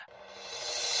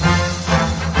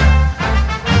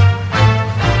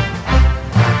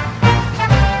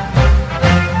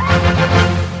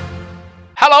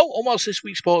and what's this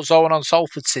week's Sportszone on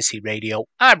Salford City Radio.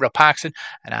 I'm Rob Parkinson,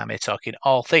 and I'm here talking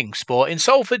all things sport in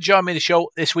Salford. Join me in the show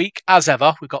this week, as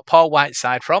ever, we've got Paul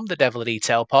Whiteside from The Devil of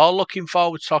Detail. Paul, looking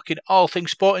forward to talking all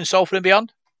things sport in Salford and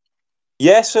beyond?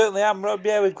 Yeah, certainly am, Rob.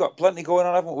 Yeah, we've got plenty going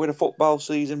on, haven't we, with the football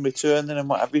season returning and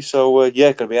what have you. So,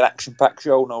 going to be an action-packed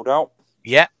show, no doubt.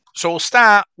 Yeah, so we'll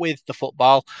start with the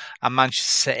football and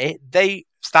Manchester City. They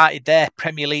started their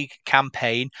Premier League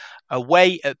campaign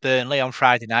away at Burnley on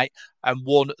Friday night and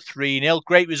won 3-0.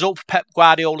 Great result for Pep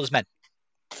Guardiola's men.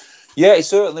 Yeah, it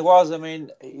certainly was. I mean,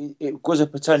 it was a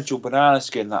potential banana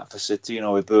skin, that, for City,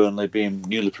 with Burnley being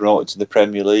newly promoted to the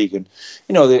Premier League. And,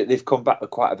 they've come back with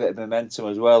quite a bit of momentum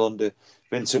as well under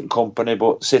Vincent Kompany.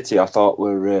 But City, I thought,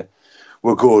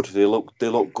 were good. They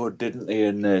looked good, didn't they?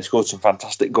 And scored some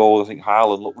fantastic goals. I think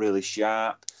Haaland looked really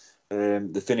sharp.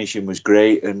 The finishing was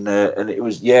great, and it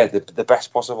was the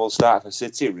best possible start for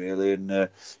City, really. And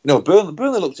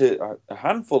Burnley looked at a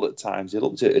handful at times. They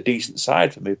looked at a decent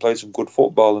side for me. Played some good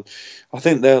football, and I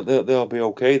think they'll be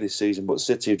okay this season. But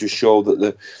City have just showed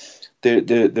that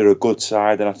they're a good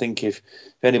side, and I think if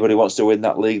anybody wants to win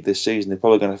that league this season, they're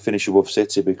probably going to finish above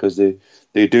City because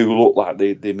they do look like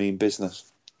they mean business.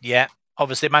 Yeah.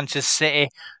 Obviously, Manchester City,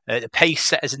 the pace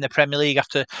setters in the Premier League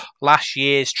after last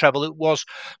year's treble, it was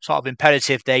sort of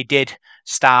imperative they did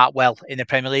start well in the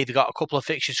Premier League. They've got a couple of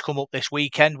fixtures to come up this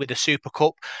weekend with the Super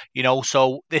Cup,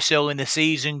 so this early in the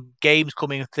season, games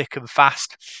coming thick and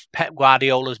fast. Pep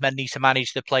Guardiola's men need to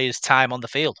manage the players' time on the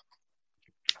field.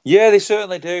 Yeah, they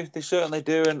certainly do. They certainly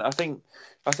do, and I think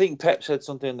Pep said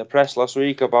something in the press last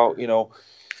week about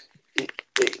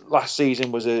last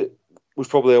season was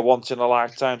probably a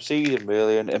once-in-a-lifetime season,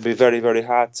 really, and be very, very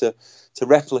hard to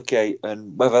replicate.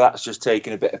 And whether that's just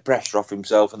taking a bit of pressure off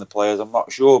himself and the players, I'm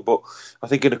not sure. But I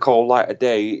think in a cold light of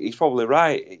day, he's probably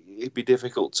right. It'd be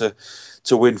difficult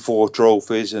to win 4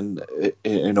 trophies and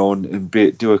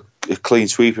do a clean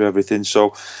sweep of everything.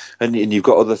 So, and you've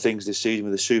got other things this season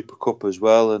with the Super Cup as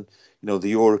well, and the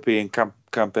European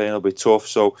campaign will be tough.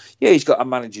 So, yeah, he's got to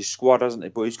manage his squad, hasn't he?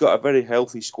 But he's got a very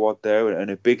healthy squad there and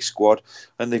a big squad.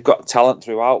 And they've got talent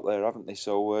throughout there, haven't they?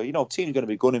 So, teams are going to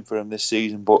be gunning for him this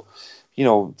season. But,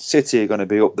 City are going to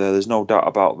be up there. There's no doubt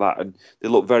about that. And they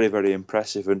look very, very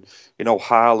impressive. And,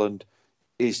 Haaland,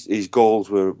 his goals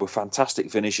were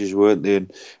fantastic finishes, weren't they?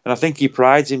 And I think he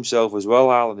prides himself as well,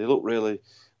 Haaland. He looked really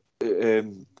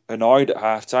annoyed at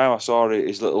half time. I saw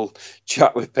his little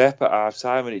chat with Pep at half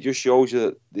time, and it just shows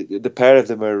you that the pair of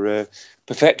them are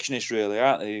perfectionists, really,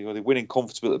 aren't they? They're winning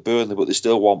comfortably at Burnley, but they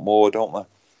still want more, don't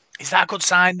they? Is that a good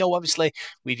sign, though? Obviously,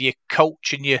 with your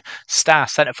coach and your star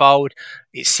centre forward,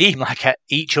 it seemed like at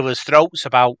each other's throats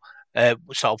about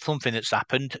sort of something that's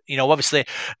happened. Obviously,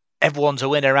 everyone's a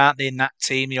winner, aren't they, in that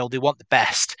team? They want the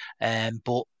best,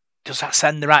 but does that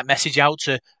send the right message out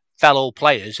to fellow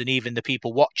players and even the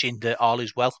people watching that all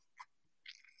is well?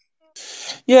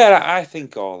 Yeah, I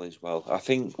think all is well. I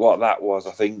think what that was,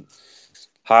 I think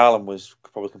Haaland was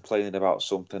probably complaining about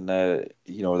something. I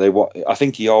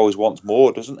think he always wants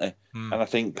more, doesn't he? And I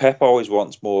think Pep always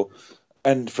wants more.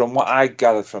 And from what I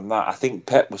gathered from that, I think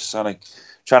Pep was trying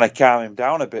to calm him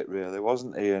down a bit, really,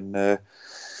 wasn't he? And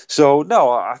so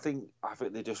no, I think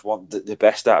they just want the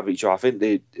best out of each other. I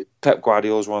think Pep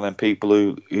Guardiola's one of them people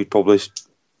who'd probably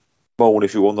moan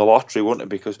if he won the lottery, wouldn't it?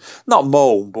 Because not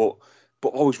moan, but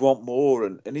always want more,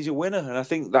 and he's a winner, and I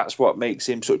think that's what makes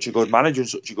him such a good manager and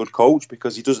such a good coach,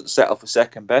 because he doesn't settle for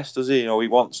second best, does he? He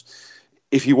wants,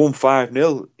 if he won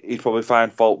 5-0, he'd probably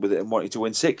find fault with it and wanted to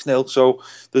win 6-0. So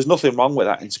there's nothing wrong with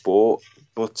that in sport.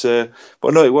 But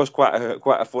no, it was quite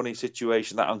a funny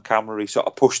situation that on camera he sort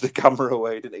of pushed the camera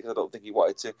away, didn't he? Because I don't think he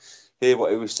wanted to hear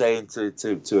what he was saying to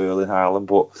Erling Haaland.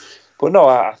 But no,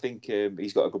 I think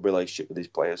he's got a good relationship with his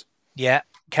players. Yeah,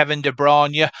 Kevin De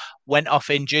Bruyne went off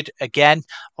injured again.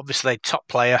 Obviously, top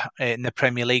player in the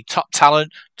Premier League, top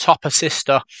talent, top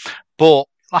assister. But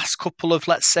last couple of,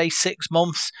 let's say, 6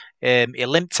 months, he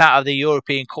limped out of the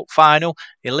European Cup final.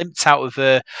 He limped out of,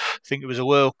 I think it was a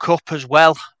World Cup as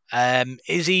well.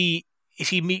 Is he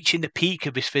reaching the peak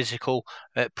of his physical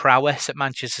prowess at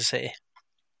Manchester City?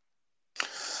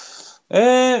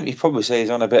 You'd probably say he's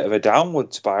on a bit of a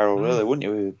downward spiral, really, wouldn't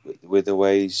you, with the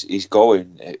way he's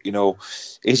going?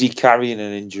 Is he carrying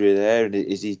an injury there, and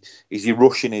is he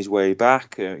rushing his way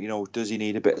back? Does he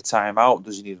need a bit of time out?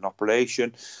 Does he need an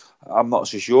operation? I'm not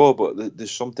so sure, but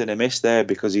there's something amiss there,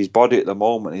 because his body at the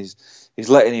moment is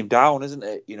letting him down, isn't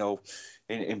it?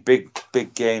 In big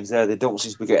games there, they don't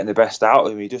seem to be getting the best out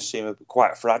of him. He does seem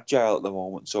quite fragile at the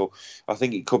moment. So I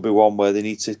think it could be one where they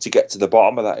need to get to the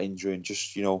bottom of that injury and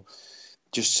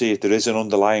just see if there is an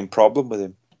underlying problem with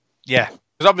him. Yeah,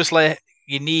 because obviously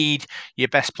you need your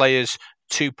best players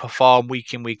to perform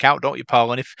week in, week out, don't you,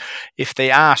 Paul? And if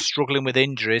they are struggling with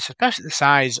injuries, especially the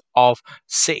size of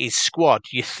City's squad,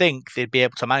 you think they'd be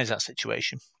able to manage that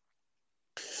situation?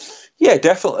 Yeah,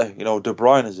 definitely. De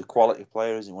Bruyne is a quality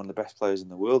player, isn't he? One of the best players in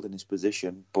the world in his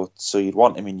position. But so you'd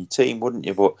want him in your team, wouldn't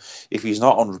you? But if he's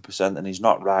not 100% and he's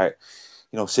not right,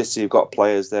 City have got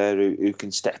players there who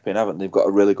can step in, haven't they? They've got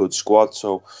a really good squad.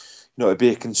 So, it'd be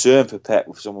a concern for Pep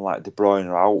with someone like De Bruyne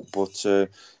out. But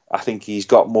I think he's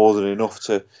got more than enough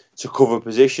to cover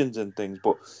positions and things.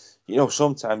 But,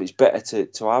 sometimes it's better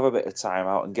to have a bit of time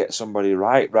out and get somebody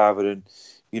right rather than,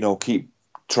 keep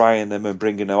trying them and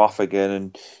bringing them off again,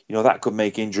 and that could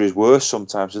make injuries worse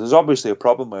sometimes. So there's obviously a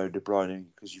problem with De Bruyne,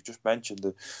 because you've just mentioned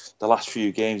the last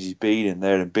few games he's been in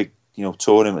there, in big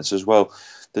tournaments as well.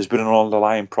 There's been an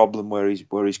underlying problem where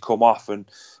he's come off and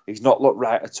he's not looked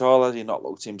right at all, has he not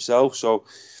looked himself? So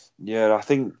yeah, I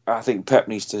think Pep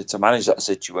needs to manage that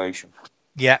situation.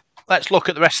 Yeah. Let's look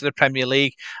at the rest of the Premier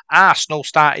League. Arsenal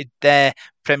started their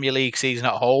Premier League season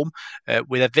at home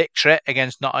with a victory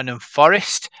against Nottingham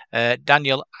Forest.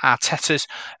 Daniel Arteta's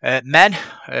men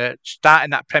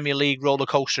starting that Premier League roller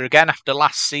coaster again after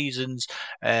last season's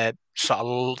sort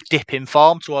of dip in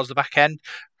form towards the back end,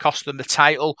 cost them the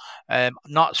title.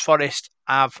 Notts Forest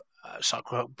have sort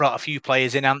of brought a few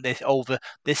players in, haven't they, over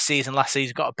this season. Last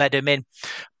season got to bed them in,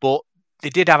 but they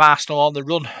did have Arsenal on the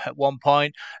run at one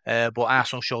point, but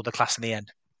Arsenal showed the class in the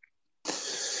end.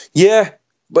 Yeah,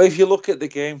 but if you look at the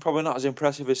game, probably not as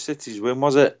impressive as City's win,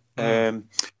 was it?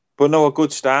 But no, a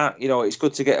good start. It's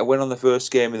good to get a win on the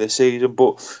first game of the season.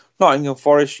 But Nottingham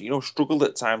Forest, struggled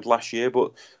at times last year,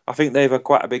 but I think they've had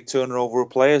quite a big turnover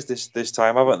of players this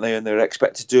time, haven't they? And they're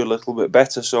expected to do a little bit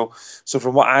better. So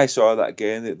from what I saw of that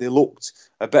game, they looked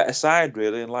a better side,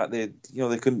 really, and like they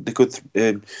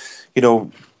could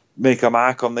make a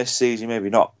mark on this season, maybe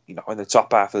not, in the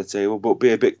top half of the table, but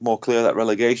be a bit more clear of that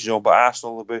relegation zone. But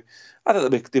Arsenal I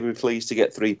think they'll be pleased to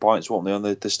get 3 points, won't they, on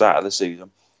the start of the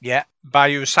season? Yeah,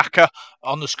 Bayo Saka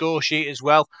on the score sheet as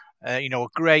well. A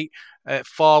great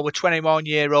forward,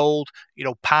 21-year-old,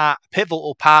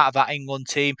 pivotal part of that England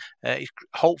team.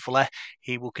 Hopefully,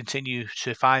 he will continue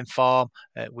to find form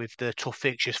with the tough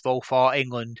fixtures for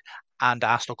England and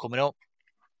Arsenal coming up.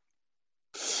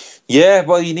 Yeah,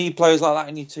 well, you need players like that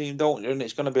in your team, don't you? And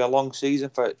it's going to be a long season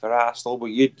for Arsenal, but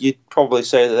you'd probably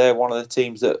say that they're one of the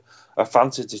teams that are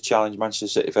fancied to challenge Manchester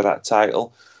City for that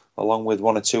title, along with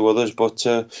one or two others. But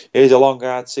it is a long,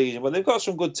 hard season. But they've got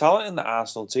some good talent in the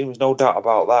Arsenal team, there's no doubt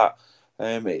about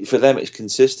that. For them, it's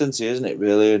consistency, isn't it,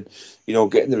 really?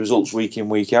 And, getting the results week in,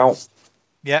 week out.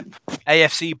 Yep.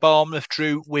 AFC Bournemouth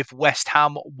drew with West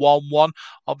Ham 1-1.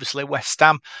 Obviously, West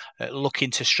Ham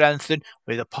looking to strengthen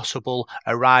with a possible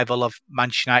arrival of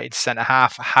Manchester United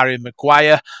centre-half Harry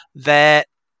Maguire. Their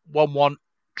 1-1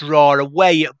 draw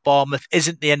away at Bournemouth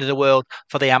isn't the end of the world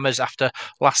for the Hammers after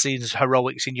last season's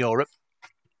heroics in Europe.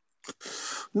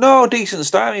 No, decent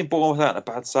start. Bournemouth aren't a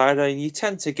bad side. You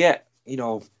tend to get,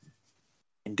 in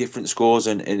different scores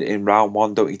in round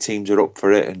one, don't you? Teams are up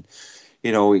for it, and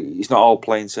it's not all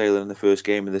plain sailing in the first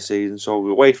game of the season. So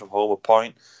we're away from home a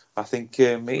point. I think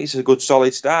it's a good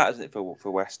solid start, isn't it,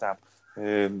 for West Ham?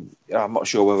 I'm not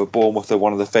sure whether Bournemouth are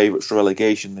one of the favourites for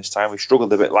relegation this time. We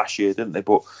struggled a bit last year, didn't they?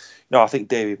 But I think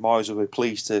David Moyes will be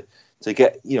pleased to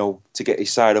get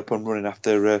his side up and running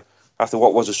after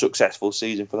what was a successful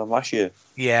season for them last year.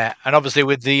 Yeah, and obviously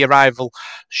with the arrival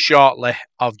shortly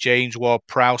of James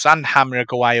Ward-Prowse and Harry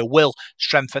Maguire will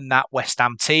strengthen that West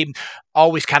Ham team.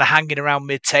 Always kind of hanging around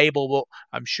mid-table, but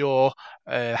I'm sure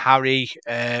Harry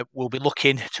will be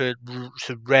looking to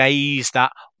raise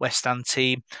that West Ham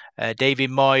team. David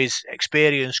Moyes,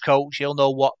 experienced coach, he'll know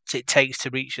what it takes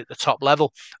to reach at the top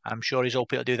level. I'm sure he's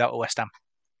hoping to do that with West Ham.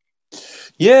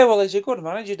 Yeah, well, he's a good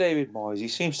manager, David Moyes. He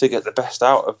seems to get the best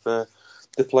out of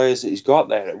the players that he's got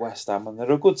there at West Ham, and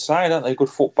they're a good side, aren't they? A good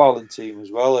footballing team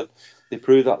as well, and they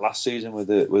proved that last season with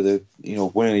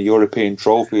winning a European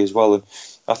trophy as well. And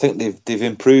I think they've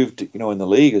improved, in the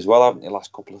league as well, haven't they? The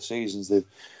last couple of seasons,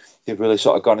 they've really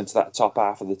sort of gone into that top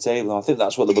half of the table, and I think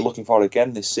that's what they were looking for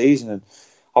again this season. And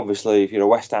obviously, if you're a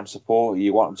West Ham supporter,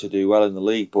 you want them to do well in the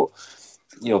league, but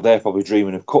they're probably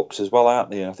dreaming of cups as well,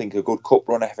 aren't they? And I think a good cup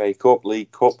run, FA Cup,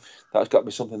 League Cup, that's got to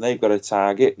be something they've got to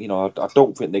target. I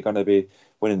don't think they're going to be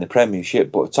winning the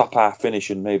Premiership, but a top half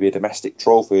finish and maybe a domestic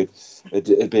trophy,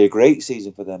 it'd be a great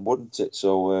season for them, wouldn't it?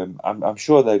 So I'm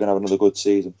sure they're going to have another good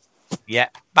season. Yeah,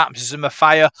 baptism of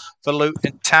fire for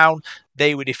Luton Town.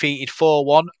 They were defeated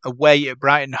 4-1 away at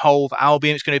Brighton Hove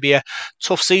Albion. It's going to be a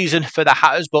tough season for the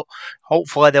Hatters, but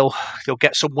hopefully they'll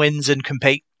get some wins and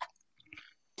compete.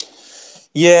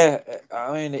 Yeah,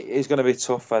 I mean, it's going to be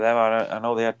tough for them. I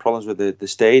know they had problems with the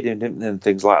stadium, didn't they, and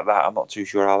things like that. I'm not too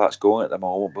sure how that's going at the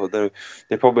moment, but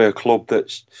they're probably a club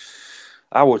that's,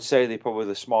 I would say, they're probably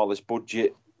the smallest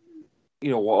budget,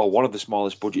 or one of the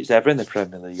smallest budgets ever in the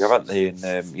Premier League, haven't they? And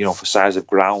for size of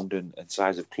ground and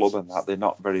size of club and that, they're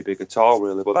not very big at all,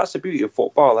 really. But that's the beauty of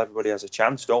football. Everybody has a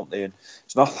chance, don't they? And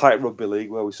it's not like rugby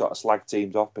league where we sort of slag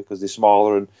teams off because they're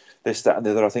smaller and this, that, and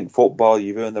the other. I think football,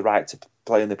 you've earned the right to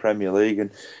play in the Premier League,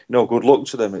 and good luck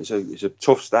to them. It's a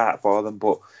tough start for them,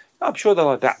 but I'm sure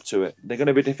they'll adapt to it. They're going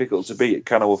to be difficult to beat at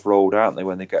Kenilworth Road, aren't they,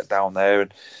 when they get down there?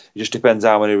 And it just depends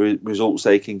how many results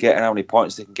they can get and how many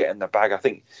points they can get in the bag. I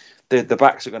think the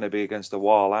backs are going to be against the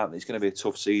wall, aren't they? It's going to be a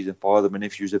tough season for them. And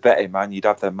if you was a betting man, you'd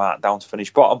have them marked down to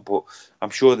finish bottom. But I'm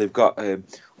sure they've got a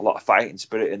lot of fighting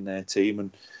spirit in their team.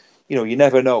 And, you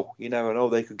never know. You never know.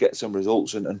 They could get some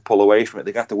results and pull away from it.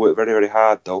 They have to work very, very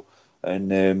hard, though, and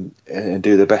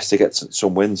do their best to get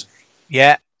some wins.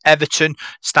 Yeah, Everton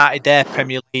started their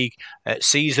Premier League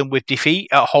season with defeat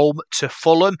at home to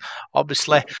Fulham.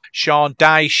 Obviously, Sean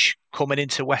Dyche coming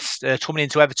into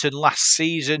Everton last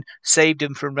season saved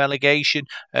them from relegation,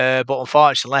 but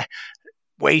unfortunately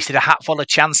wasted a hatful of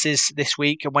chances this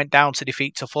week and went down to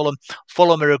defeat to Fulham.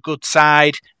 Fulham are a good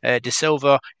side. De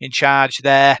Silva in charge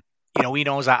there. He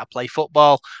knows how to play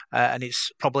football, and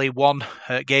it's probably one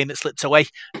game that slipped away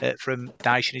from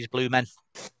Dyche and his Blue Men.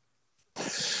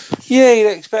 Yeah, you'd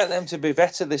expect them to be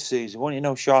better this season, wouldn't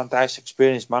you? Sean Dyche,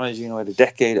 experienced manager, had a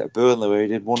decade at Burnley where he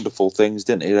did wonderful things,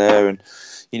 didn't he, there? And,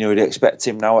 you'd expect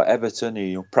him now at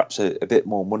Everton, perhaps a bit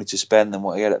more money to spend than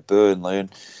what he had at Burnley. And,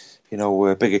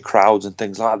 bigger crowds and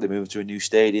things like that. They're moving to a new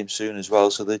stadium soon as well.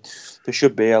 So there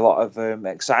should be a lot of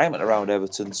excitement around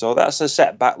Everton. So that's a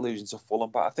setback losing to Fulham.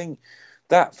 But I think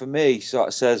that, for me, sort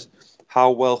of says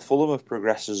how well Fulham have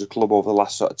progressed as a club over the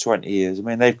last sort of 20 years. I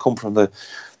mean, they've come from the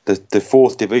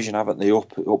fourth division, haven't they,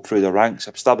 up through the ranks,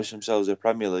 established themselves as a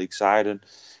Premier League side, and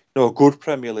a good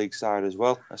Premier League side as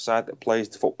well, a side that plays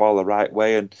the football the right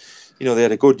way. And they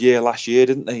had a good year last year,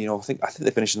 didn't they? I think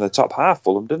they finished in the top half,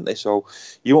 Fulham, didn't they? So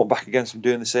you won't back against them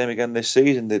doing the same again this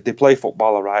season. They play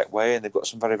football the right way, and they've got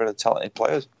some very, very talented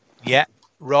players. Yeah.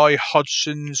 Roy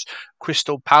Hodgson's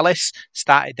Crystal Palace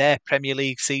started their Premier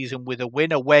League season with a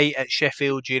win away at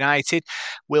Sheffield United.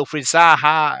 Wilfried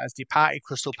Zaha has departed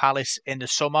Crystal Palace in the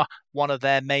summer, one of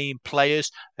their main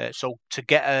players. So to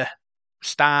get a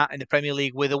start in the Premier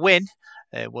League with a win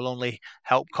will only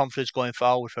help confidence going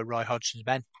forward for Roy Hodgson's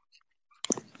men.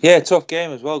 Yeah, tough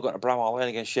game as well. Got to Bramall Lane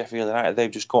against Sheffield United. They've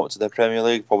just come up to the Premier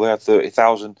League, probably had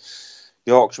 30,000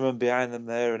 Yorkshiremen behind them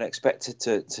there and expected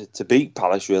to beat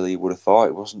Palace, really. You would have thought.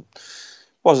 It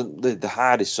wasn't the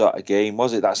hardest sort of game,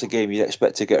 was it? That's a game you'd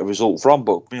expect to get a result from.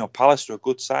 But, Palace are a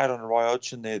good side on Roy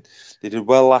Hodgson. They did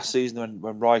well last season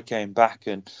when Roy came back.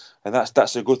 And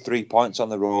that's a good 3 points on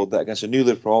the road against a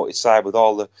newly promoted side with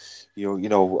all the,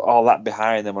 all that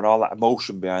behind them and all that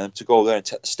emotion behind them. To go there and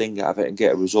take the sting out of it and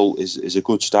get a result is a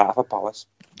good start for Palace.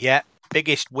 Yeah.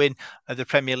 Biggest win of the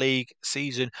Premier League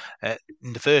season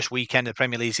in the first weekend of the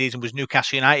Premier League season was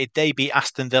Newcastle United. They beat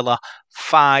Aston Villa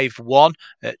 5-1.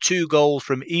 2 goals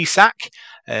from Isak,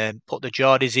 put the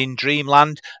Geordies in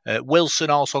dreamland. Wilson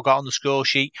also got on the score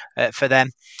sheet for them.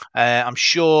 I'm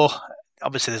sure,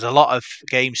 obviously, there's a lot of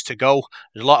games to go.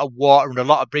 There's a lot of water and a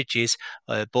lot of bridges,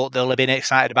 but they'll have been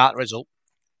excited about the result.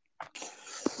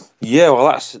 Yeah,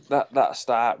 well, that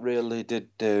start really did...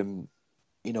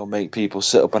 make people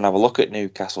sit up and have a look at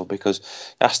Newcastle,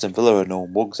 because Aston Villa are no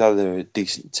mugs. They're a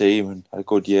decent team and had a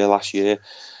good year last year.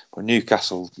 But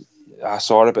Newcastle, I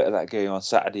saw a bit of that game on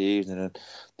Saturday evening and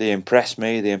they impressed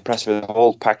me. They impressed me with the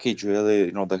whole package,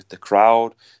 really. The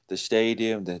crowd, the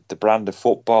stadium, the brand of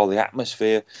football, the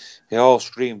atmosphere. They all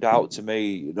screamed out to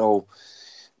me, I'm not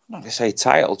going to say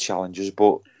title challengers,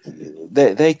 but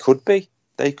they could be.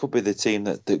 They could be the team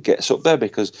that gets up there,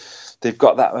 because they've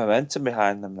got that momentum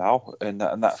behind them now and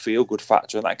that feel-good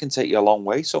factor, and that can take you a long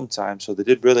way sometimes. So they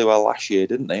did really well last year,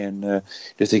 didn't they? And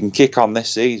if they can kick on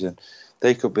this season,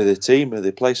 they could be the team.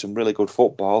 They play some really good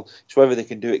football. It's whether they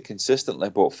can do it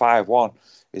consistently, but 5-1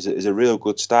 is a real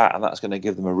good start, and that's going to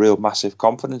give them a real massive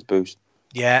confidence boost.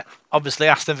 Yeah, obviously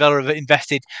Aston Villa have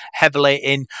invested heavily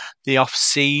in the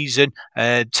off-season.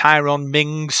 Tyrone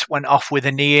Mings went off with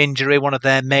a knee injury, one of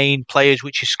their main players,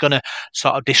 which is going to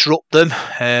sort of disrupt them.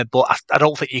 But I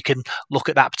don't think you can look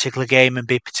at that particular game and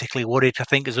be particularly worried. I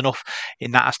think there's enough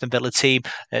in that Aston Villa team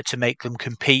to make them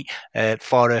compete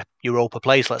for a Europa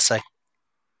place, let's say.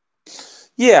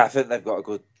 Yeah, I think they've got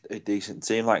a decent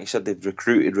team. Like you said, they've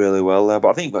recruited really well there. But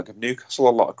I think you've got to give Newcastle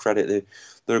a lot of credit.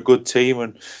 They're a good team,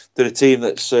 and they're a team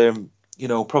that's probably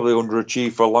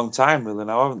underachieved for a long time, really,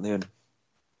 now, haven't they? And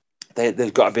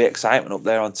there's got to be excitement up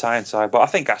there on Tyneside. But I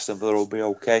think Aston Villa will be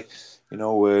okay.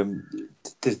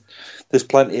 There's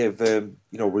plenty of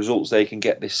results they can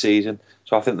get this season.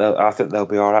 So I think they'll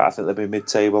be all right. I think they'll be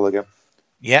mid-table again.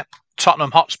 Yep.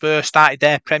 Tottenham Hotspur started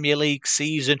their Premier League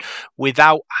season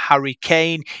without Harry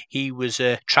Kane. He was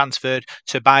transferred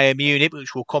to Bayern Munich,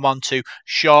 which we'll come on to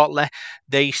shortly.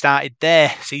 They started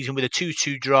their season with a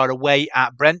 2-2 draw away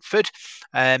at Brentford.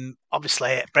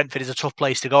 Obviously, Brentford is a tough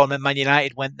place to go. And Man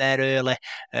United went there early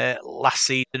last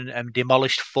season and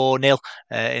demolished 4-0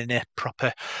 in a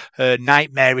proper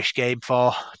nightmarish game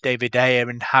for David De Gea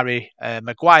and Harry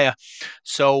Maguire.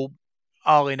 So,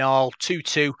 all in all,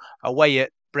 2-2 away at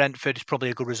Brentford is probably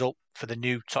a good result for the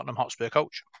new Tottenham Hotspur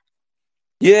coach.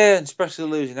 Yeah, and especially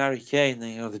losing Harry Kane,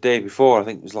 the day before, I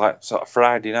think it was like sort of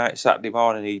Friday night, Saturday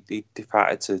morning, he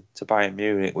departed to Bayern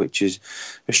Munich, which is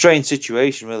a strange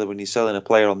situation, really, when you're selling a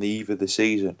player on the eve of the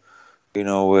season.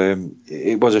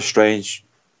 It was a strange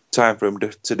time for him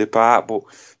to depart, but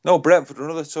no, Brentford,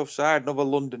 another tough side, another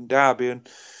London derby, and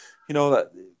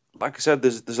that, like I said,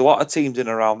 there's a lot of teams in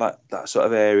around that sort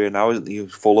of area now, isn't there?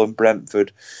 Fulham,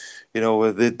 Brentford,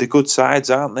 they're good sides,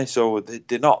 aren't they? So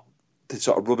they're not the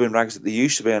sort of rubbing rags that they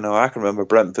used to be. I know I can remember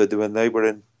Brentford when they were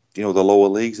in, the lower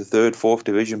leagues, the third, fourth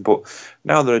division, but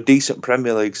now they're a decent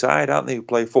Premier League side, aren't they? Who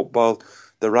play football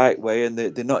the right way, and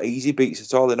they're not easy beats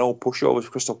at all. They're no pushovers.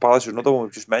 Crystal Palace are another one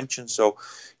we've just mentioned. So,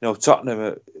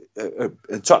 Tottenham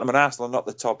and Arsenal are not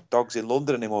the top dogs in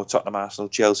London anymore. Tottenham, Arsenal,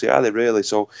 Chelsea, are they really?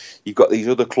 So you've got these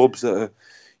other clubs that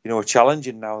are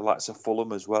challenging now, like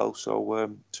Fulham as well. So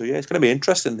yeah, it's going to be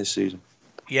interesting this season.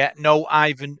 Yeah, no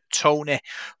Ivan Toney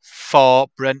for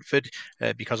Brentford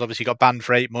because obviously he got banned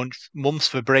for 8 months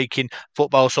for breaking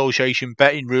Football Association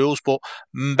betting rules. But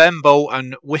Mbembo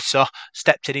and Wissa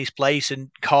stepped in his place and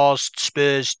caused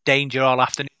Spurs danger all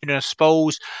afternoon. And I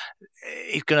suppose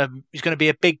he's going to be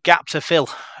a big gap to fill.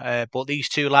 But these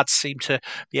two lads seem to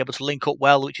be able to link up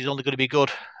well, which is only going to be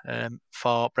good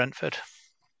for Brentford.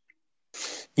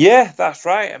 Yeah, that's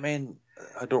right. I mean,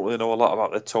 I don't really know a lot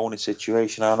about the Toney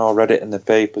situation. I know I read it in the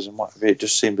papers and what it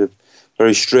just seemed a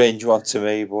very strange one to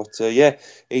me. But yeah,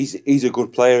 he's a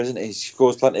good player, isn't he? He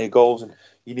scores plenty of goals, and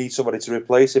you need somebody to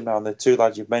replace him now. And the two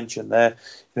lads you've mentioned there,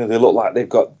 they look like they've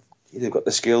got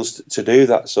the skills to do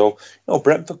that. So,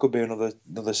 Brentford could be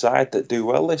another side that do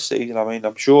well this season. I mean,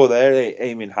 I'm sure they're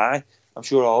aiming high. I'm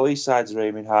sure all these sides are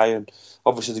aiming high, and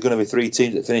obviously there's going to be 3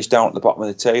 teams that finish down at the bottom of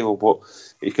the table, but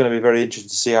it's going to be very interesting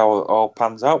to see how it all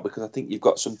pans out, because I think you've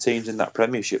got some teams in that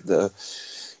Premiership that are,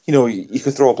 you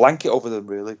could throw a blanket over them,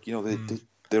 really.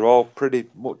 They're all pretty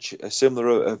much a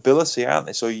similar ability, aren't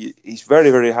they? So it's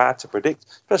very, very hard to predict,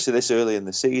 especially this early in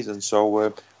the season.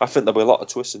 So I think there'll be a lot of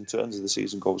twists and turns as the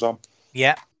season goes on.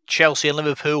 Yeah, Chelsea and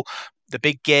Liverpool, the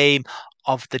big game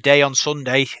of the day on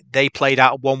Sunday, they played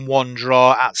out a 1-1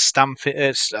 draw at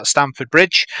Stamford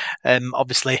Bridge.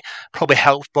 Obviously, probably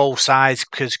helped both sides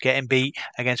because getting beat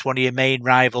against one of your main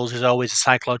rivals is always a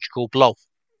psychological blow.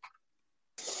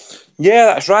 Yeah,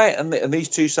 that's right. And these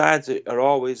two sides are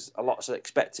always a lot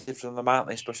expected from them, aren't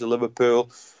they? Especially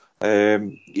Liverpool,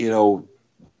 winning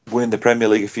the Premier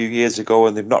League a few years ago,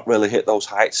 and they've not really hit those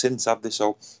heights since, have they?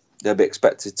 So they'll be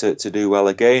expected to do well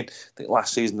again. I think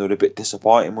last season they were a bit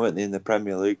disappointing, weren't they, in the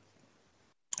Premier League?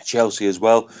 Chelsea as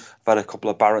well have had a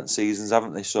couple of barren seasons,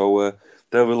 haven't they? So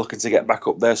they'll be looking to get back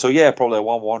up there. So yeah, probably a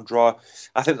 1-1 draw.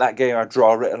 I think that game had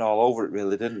draw written all over it,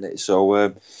 really, didn't it?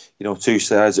 So two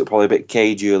sides that were probably a bit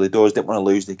cagey early doors, didn't want to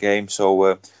lose the game.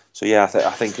 So yeah, I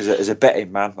think as a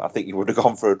betting man, I think you would have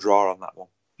gone for a draw on that one.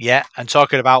 Yeah, and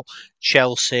talking about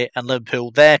Chelsea and Liverpool,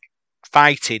 they're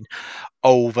fighting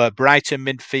over Brighton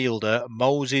midfielder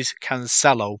Moses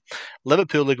Cancelo.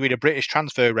 Liverpool agreed a British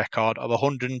transfer record of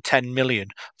 110 million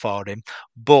for him,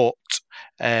 but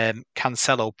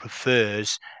Cancelo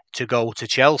prefers to go to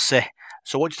Chelsea.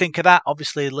 So what do you think of that?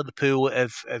 Obviously, Liverpool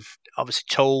have obviously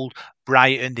told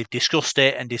Brighton, they've discussed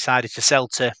it and decided to sell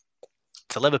to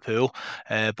Liverpool,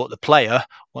 but the player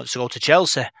wants to go to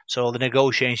Chelsea. So the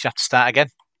negotiations have to start again.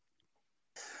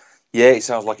 Yeah, it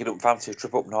sounds like he don't fancy a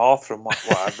trip up north from what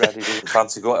I've read. He doesn't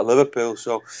fancy going to Liverpool.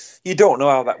 So you don't know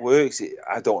how that works.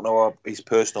 I don't know his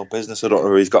personal business. I don't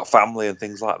know if he's got family and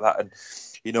things like that. And,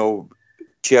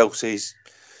 Chelsea's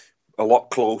a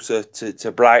lot closer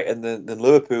to Brighton than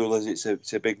Liverpool is.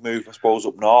 It's a big move, I suppose,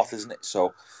 up north, isn't it?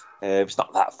 So it's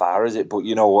not that far, is it? But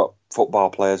you know what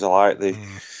football players are like.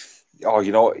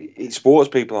 Sports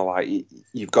people are like.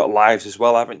 You've got lives as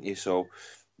well, haven't you? So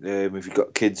if you've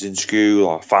got kids in school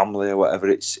or family or whatever,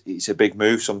 it's a big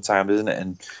move sometimes, isn't it?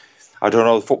 And I don't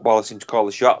know, the footballers seem to call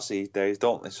the shots these days,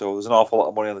 don't they? So there's an awful lot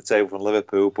of money on the table from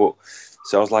Liverpool, but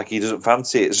sounds like he doesn't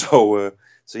fancy it. So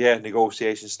yeah,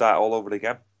 negotiations start all over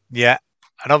again. Yeah.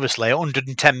 And obviously,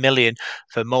 110 million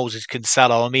for Moses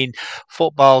Cancelo. I mean,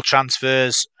 football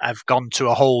transfers have gone to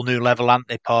a whole new level, haven't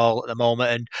they, Paul, at the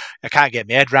moment? And I can't get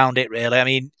my head around it, really. I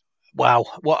mean, wow,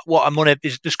 what a money!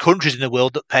 There's countries in the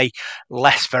world that pay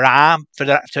less to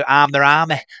arm their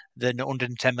army than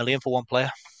 110 million for one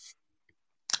player.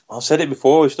 I've said it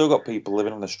before. We've still got people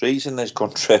living on the streets in this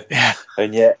country, yeah.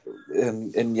 and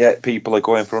yet people are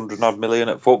going for 100 odd million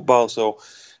at football. So,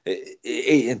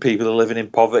 and people are living in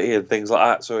poverty and things like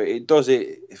that. So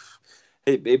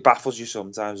it baffles you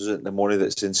sometimes, isn't it? The money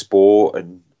that's in sport,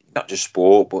 and not just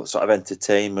sport, but sort of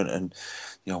entertainment and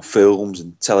films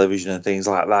and television and things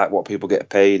like that. What people get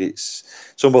paid,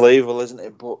 it's unbelievable, isn't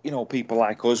it? But people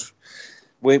like us,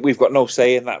 we've got no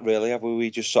say in that, really, have we? We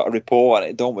just sort of report on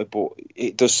it, don't we? But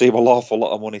it does seem an awful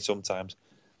lot of money sometimes.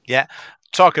 Yeah.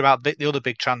 Talking about the other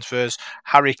big transfers,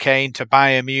 Harry Kane to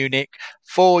Bayern Munich,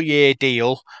 4-year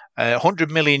deal,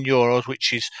 100 million euros,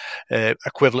 which is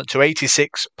equivalent to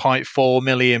 £86.4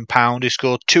 million. He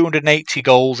scored 280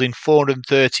 goals in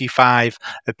 435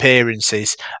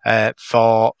 appearances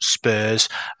for Spurs.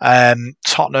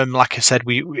 Tottenham, like I said,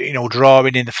 we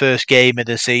drawing in the first game of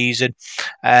the season.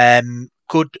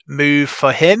 Good move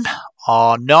for him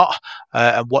or not?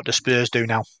 And what do Spurs do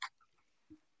now?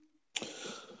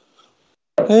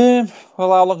 Well,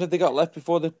 how long have they got left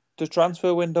before the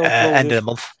transfer window closes? End of the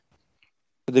month.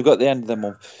 They've got the end of the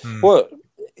month. Well,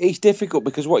 it's difficult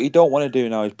because what you don't want to do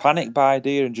now is panic buy,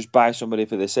 dear, and just buy somebody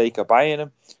for the sake of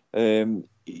buying them.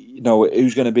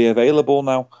 Who's going to be available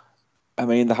now? I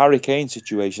mean, the Harry Kane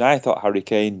situation, I thought Harry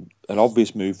Kane, an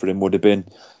obvious move for him would have been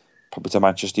probably to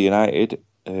Manchester United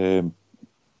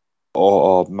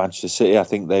or Manchester City. I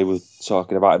think they were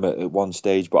talking about him at one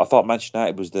stage, but I thought Manchester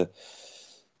United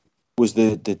was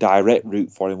the direct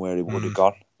route for him where he would have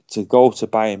gone. To go to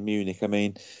Bayern Munich, I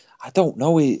mean, I don't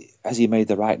know, has he made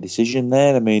the right decision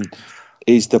there? I mean,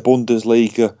 is the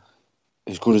Bundesliga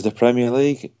as good as the Premier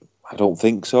League? I don't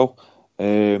think so.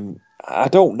 I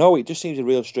don't know. It just seems a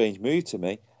real strange move to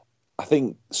me. I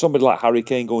think somebody like Harry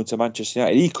Kane going to Manchester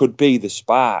United, he could be the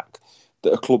spark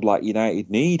that a club like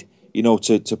United need,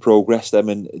 to progress them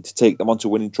and to take them on to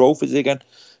winning trophies again.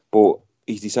 But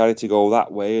he's decided to go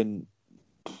that way, and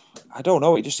I don't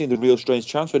know. It just seemed a real strange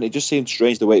transfer, and it just seemed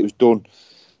strange the way it was done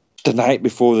the night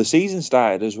before the season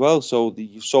started as well. So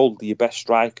you sold your best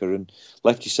striker and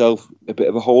left yourself a bit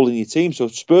of a hole in your team. So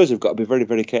Spurs have got to be very,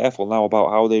 very careful now about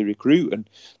how they recruit, and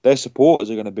their supporters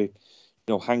are going to be,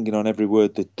 hanging on every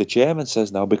word that the chairman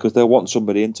says now, because they'll want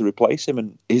somebody in to replace him.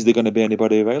 And is there going to be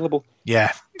anybody available?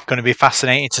 Yeah, going to be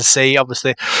fascinating to see.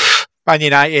 Obviously, Man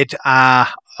United are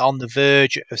on the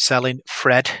verge of selling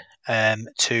Fred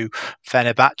to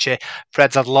Fenerbahce.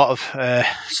 Fred's had a lot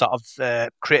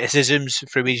of criticisms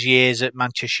through his years at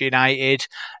Manchester United,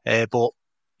 but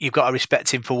you've got to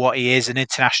respect him for what he is, an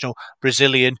international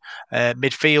Brazilian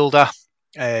midfielder.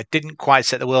 Didn't quite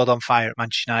set the world on fire at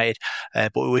Manchester United,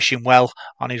 but we wish him well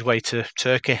on his way to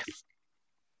Turkey.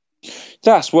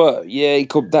 That's what,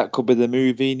 that could be the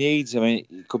move he needs. I mean,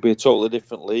 it could be a totally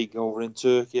different league over in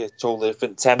Turkey, a totally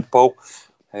different tempo.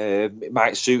 It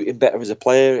might suit him better as a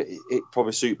player. It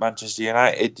probably suit Manchester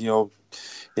United,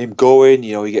 him going,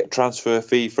 you get a transfer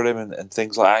fee for him and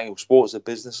things like that. Sports is a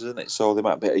business, isn't it? So they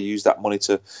might be able to use that money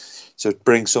to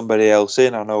bring somebody else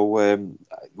in. I know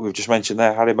we've just mentioned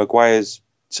there Harry Maguire's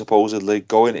supposedly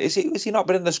going. Is he not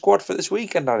been in the squad for this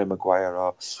weekend, Harry Maguire?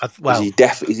 Or is he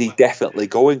definitely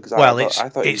going? Because I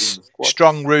thought he was in the squad.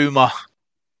 Strong rumour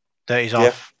that he's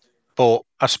off. But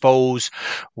I suppose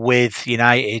with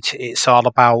United, it's not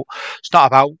about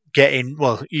getting,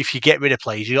 well, if you get rid of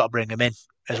players, you got to bring them in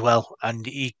as well. And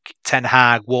Ten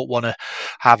Hag won't want to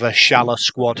have a shallow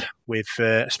squad with,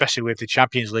 especially with the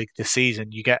Champions League this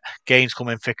season. You get games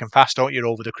coming thick and fast, don't you,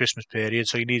 over the Christmas period?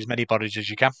 So you need as many bodies as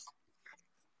you can.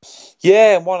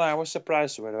 Yeah, and one I was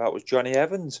surprised about was Johnny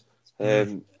Evans.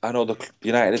 I know the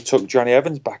United have took Johnny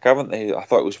Evans back, haven't they? I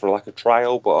thought it was for like a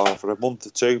trial, but for a month or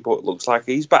two. But it looks like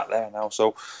he's back there now.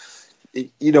 So that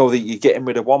you're getting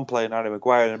rid of one player, Harry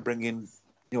Maguire, and bringing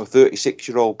a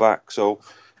 36-year-old back. So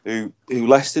who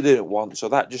Leicester didn't want. So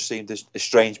that just seemed a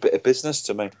strange bit of business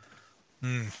to me.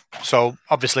 So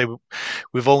obviously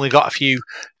we've only got a few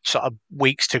sort of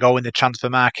weeks to go in the transfer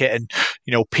market, and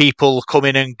people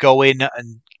coming and going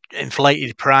and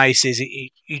inflated prices.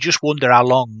 You just wonder how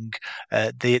long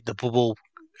the bubble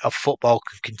of football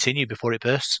can continue before it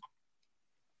bursts.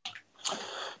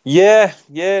 Yeah,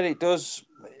 it does.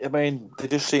 I mean, there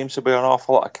just seems to be an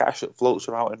awful lot of cash that floats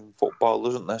around in football,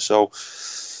 doesn't there? So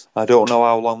I don't know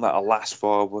how long that'll last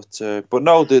for, but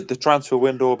no, the transfer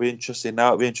window will be interesting now.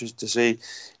 It'll be interesting to see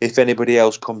if anybody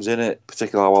else comes in it,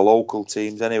 particularly our local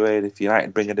teams anyway, and if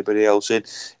United bring anybody else in.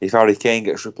 If Harry Kane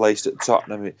gets replaced at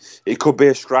Tottenham, it could be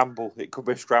a scramble. It could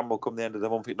be a scramble come the end of the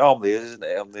month. It normally is,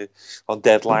 isn't it, on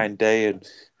deadline day, and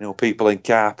people in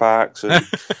car parks and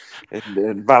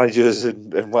and managers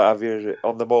and what have you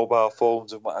on the mobile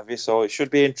phones and what have you. So it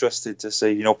should be interesting to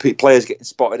see. Players getting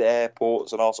spotted at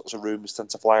airports and all sorts of rumours tend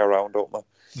to fly around, don't they?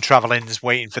 And Travelling's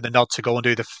waiting for the nod to go and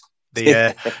do the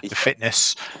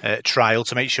fitness trial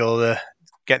to make sure they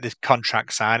get the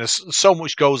contract signed. So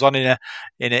much goes on in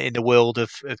the world of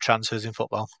transfers in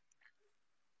football.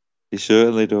 It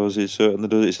certainly does. It's a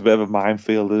bit of a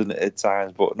minefield, isn't it, at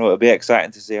times? But no, it'll be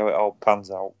exciting to see how it all pans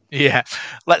out. Yeah.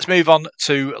 Let's move on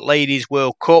to Ladies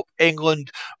World Cup.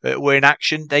 England were in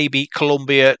action. They beat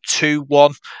Colombia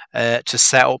 2-1 to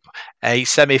set up a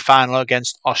semi-final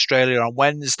against Australia on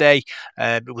Wednesday.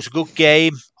 It was a good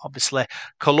game. Obviously,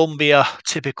 Colombia,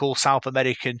 typical South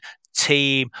American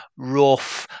team,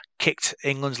 rough, kicked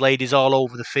England's ladies all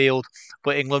over the field.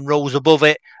 But England rose above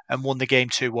it and won the game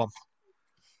 2-1.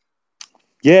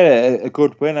 Yeah, a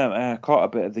good win. I caught a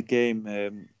bit of the game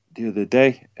the other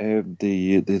day,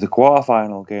 the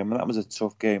quarter-final game, and that was a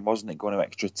tough game, wasn't it? Going to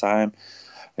extra time.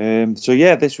 So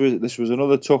yeah, this was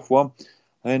another tough one,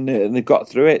 and they got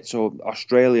through it. So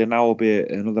Australia now will be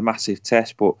another massive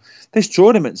test. But this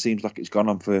tournament seems like it's gone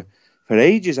on for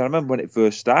ages. I remember when it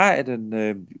first started,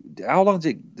 and how long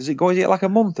does it go? Is it like a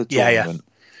month or tournament?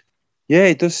 Yeah,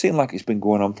 it does seem like it's been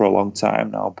going on for a long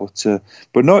time now, but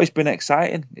no, it's been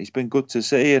exciting. It's been good to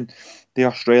see, and the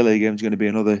Australia game is going to be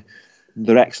another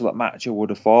excellent match, I would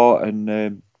have thought, and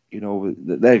they're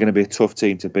going to be a tough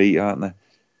team to beat, aren't they?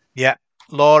 Yeah,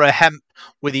 Laura Hemp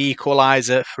with the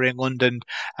equaliser for England, and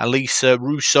Elisa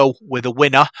Russo with a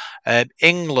winner.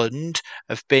 England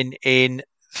have been in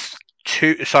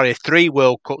 3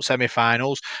 World Cup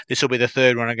semi-finals. This will be the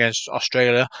third one against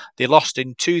Australia. They lost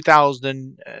in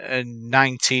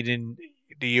 2019 in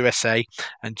the USA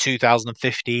and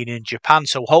 2015 in Japan.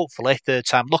 So hopefully, third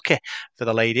time lucky for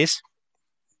the ladies.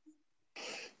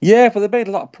 Yeah, but they've made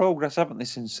a lot of progress, haven't they,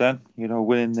 since then?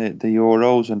 Winning the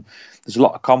Euros, and there's a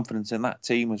lot of confidence in that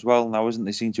team as well now, isn't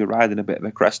they? Seem to be riding a bit of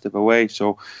a crest of a wave.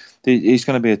 So it's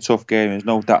going to be a tough game. There's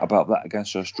no doubt about that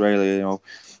against Australia.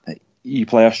 You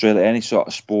play Australia any sort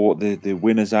of sport, the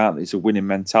winners aren't. It's a winning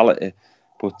mentality.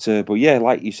 But yeah,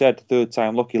 like you said, third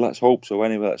time lucky. Let's hope so.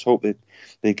 Anyway, let's hope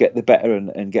they get the better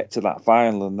and get to that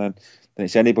final, and then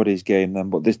it's anybody's game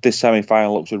then. But this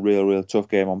semi-final looks a real tough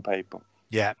game on paper.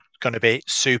 Yeah, going to be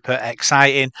super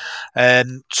exciting.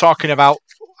 Talking about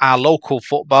our local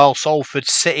football, Salford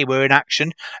City were in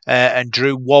action and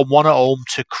drew 1-1 at home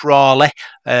to Crawley.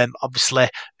 Obviously,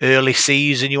 early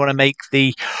season, you want to make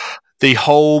the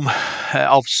home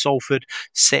of Salford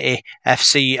City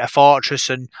FC a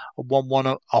fortress, and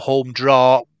 1-1 a home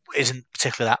draw isn't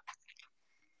particularly that.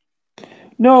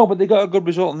 No, but they got a good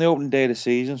result on the opening day of the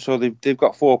season, so they've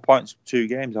got 4 points from 2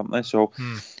 games, haven't they? So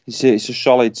it's a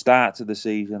solid start to the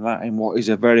season, that in what is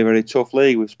a very tough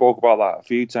league. We've spoke about that a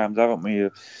few times, haven't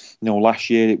we? Last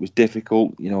year it was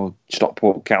difficult.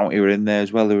 Stockport County were in there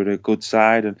as well. They were a good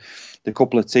side, and the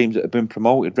couple of teams that have been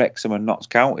promoted, Wrexham and Notts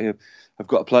County, have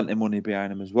got plenty of money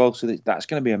behind them as well. So that's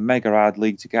going to be a mega hard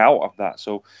league to get out of that.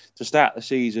 So to start the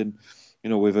season,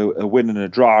 with a win and a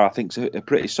draw, I think it's a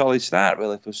pretty solid start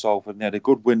really for Salford. And they had a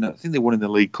good win. I think they won in the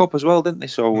League Cup as well, didn't they?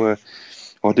 So,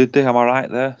 or did they? Am I right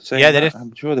there? Yeah, they did.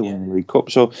 I'm sure they won in the League Cup.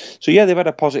 So yeah, they've had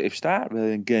a positive start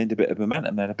really and gained a bit of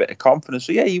momentum and a bit of confidence.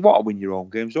 So yeah, you want to win your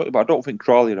own games, don't you? But I don't think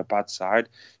Crawley are a bad side.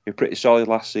 They're pretty solid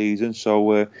last season.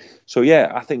 So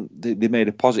yeah, I think they made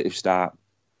a positive start.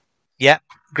 Yeah,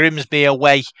 Grimsby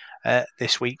away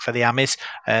this week for the Amis.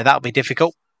 That'll be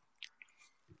difficult.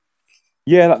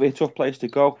 Yeah, that'd be a tough place to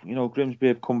go. Grimsby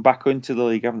have come back into the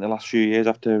league, haven't they, the last few years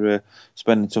after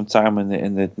spending some time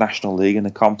in the National League and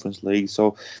the Conference League.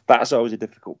 So that's always a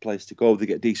difficult place to go. They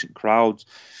get decent crowds.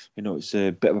 It's a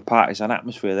bit of a partisan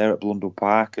atmosphere there at Blundell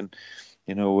Park, and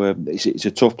it's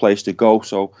a tough place to go.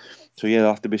 So yeah, they'll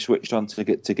have to be switched on to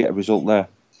get a result there.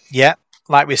 Yeah,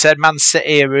 like we said, Man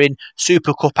City are in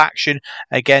Super Cup action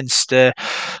against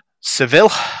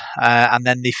Seville, and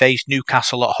then they face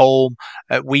Newcastle at home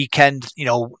at weekend.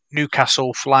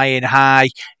 Newcastle flying high.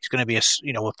 It's going to be a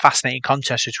fascinating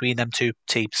contest between them two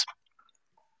teams.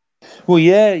 Well,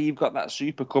 yeah, you've got that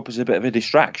Super Cup as a bit of a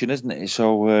distraction, isn't it?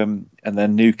 So, and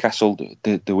then Newcastle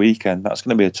the weekend. That's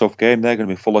going to be a tough game. They're going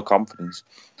to be full of confidence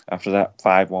after that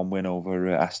 5-1 win over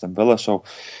Aston Villa. So,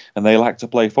 and they like to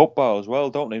play football as well,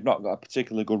 don't they? They've not got a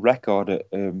particularly good record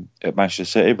at Manchester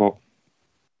City, but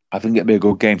I think it'd be a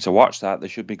good game to watch. That there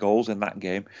should be goals in that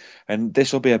game, and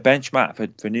this will be a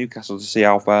benchmark for Newcastle to see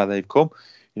how far they've come.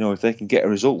 If they can get a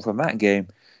result from that game,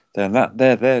 then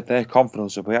their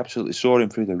confidence will be absolutely soaring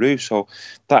through the roof. So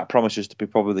that promises to be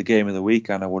probably the game of the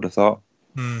weekend, I would have thought.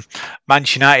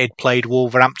 Manchester United played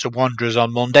Wolverhampton Wanderers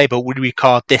on Monday, but we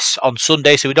record this on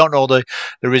Sunday, so we don't know the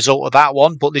result of that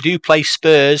one. But they do play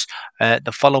Spurs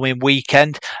the following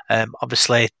weekend.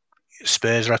 Obviously,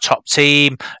 Spurs are a top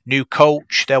team, new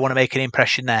coach. They want to make an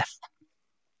impression there.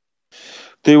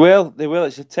 They will.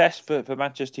 It's a test for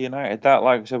Manchester United. That,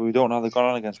 like I said, we don't know how they've gone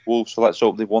on against Wolves, so let's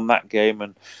hope they've won that game.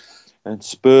 And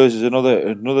Spurs is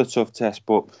another tough test,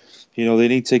 but they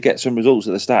need to get some results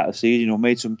at the start of the season.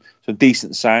 Made some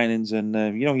decent signings, and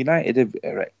United have,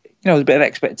 there's a bit of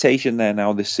expectation there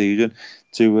now this season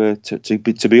to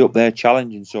be up there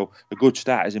challenging. So a good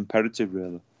start is imperative,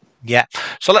 really. Yeah,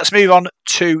 so let's move on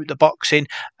to the boxing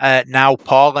now,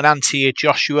 Paul. And Anthony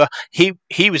Joshua,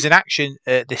 he was in action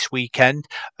this weekend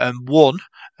and won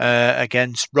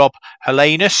against Rob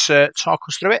Helenius. Talk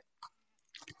us through it.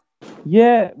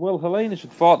 Yeah, well, Helenius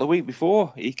had fought the week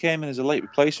before. He came in as a late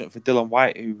replacement for Dylan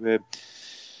White, who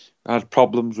had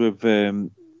problems with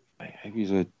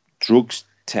a drugs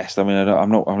test. I mean, I'm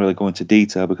not really going into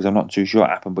detail because I'm not too sure what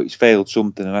happened, but he's failed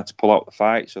something and had to pull out the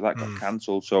fight, so that got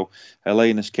cancelled. So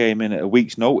Helenius came in at a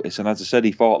week's notice, and as I said,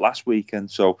 he fought last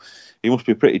weekend, so he must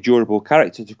be a pretty durable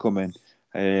character to come in.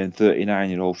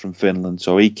 39-year-old from Finland,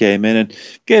 so he came in and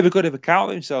gave a good account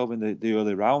of himself in the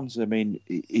early rounds. I mean,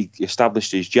 he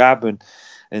established his jab and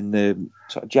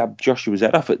sort of jabbed Joshua's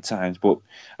head off at times, but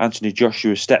Anthony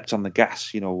Joshua stepped on the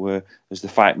gas, as the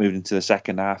fight moved into the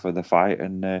second half of the fight,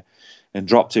 and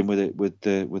dropped him with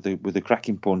the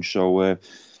cracking punch. So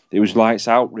it was lights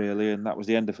out really, and that was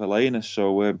the end of Helenius.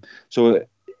 So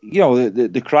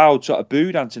the crowd sort of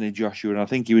booed Anthony Joshua, and I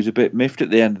think he was a bit miffed at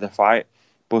the end of the fight.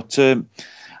 But I think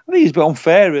it's a bit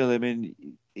unfair, really. I mean,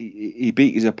 he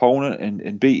beat his opponent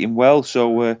and beat him well.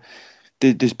 So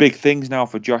there's big things now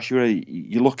for Joshua.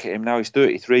 You look at him now; he's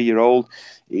 33-year-old.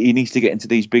 He needs to get into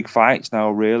these big fights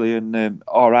now, really. And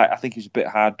all right, I think he's a bit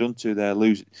hard done to there,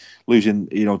 losing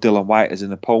Dylan White as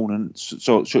an opponent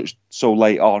so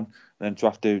late on, and then to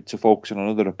have to focus on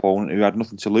another opponent who had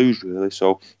nothing to lose, really.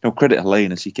 So credit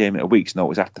Helenius. He came at a week's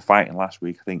notice after fighting last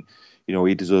week. I think.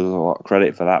 He deserves a lot of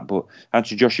credit for that. But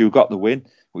Anthony Joshua got the win,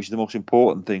 which is the most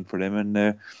important thing for him.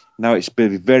 And now it's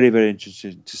been very, very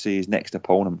interesting to see his next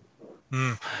opponent.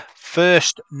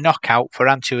 First knockout for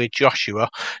Anthony Joshua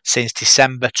since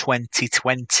December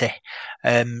 2020.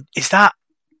 Is that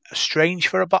strange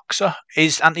for a boxer?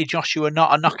 Is Anthony Joshua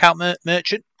not a knockout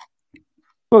merchant?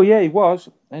 Well, yeah, he was.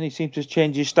 And he seems to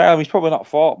change his style. He's probably not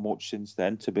fought much since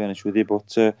then, to be honest with you.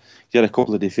 But he had a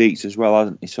couple of defeats as well,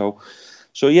 hasn't he?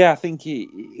 So yeah, I think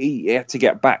he had to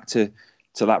get back to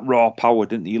that raw power,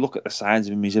 didn't he? You look at the signs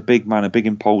of him; he's a big man, a big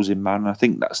imposing man. And I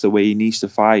think that's the way he needs to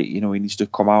fight. He needs to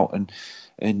come out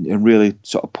and really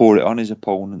sort of pour it on his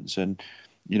opponents, and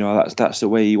that's the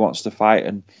way he wants to fight.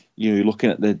 And you're looking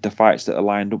at the fights that are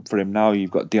lined up for him now.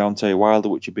 You've got Deontay Wilder,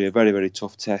 which would be a very, very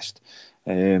tough test.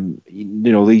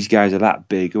 These guys are that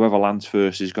big. Whoever lands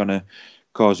first is going to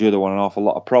cause the other one an awful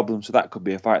lot of problems. So that could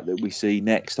be a fight that we see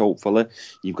next, hopefully.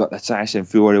 You've got the Tyson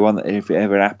Fury one that if it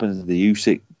ever happens, the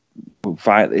Usyk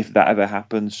fight, if that ever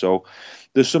happens. So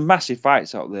there's some massive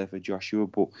fights out there for Joshua,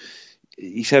 but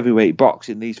he's heavyweight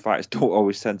boxing. These fights don't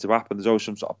always tend to happen. There's always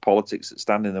some sort of politics that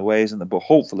stand in the way, isn't there? But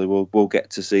hopefully we'll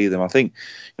get to see them. I think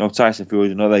Tyson Fury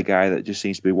is another guy that just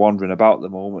seems to be wandering about at the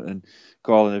moment and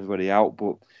calling everybody out,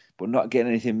 but not getting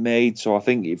anything made. So I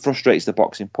think it frustrates the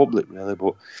boxing public, really.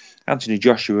 But Anthony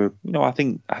Joshua, I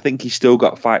think he's still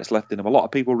got fights left in him. A lot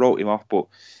of people wrote him off, but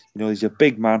he's a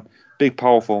big man, big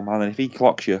powerful man, and if he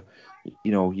clocks you,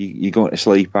 you're going to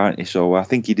sleep, aren't you? So I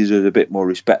think he deserves a bit more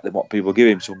respect than what people give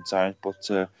him sometimes. But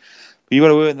you've got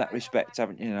to earn that respect,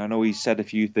 haven't you? I know he's said a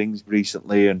few things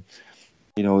recently, and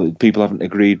people haven't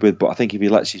agreed with. But I think if he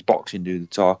lets his boxing do the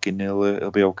talking, he'll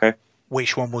be okay.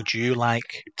 Which one would you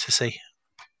like to see?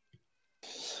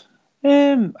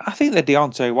 I think the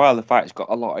Deontay Wilder fight's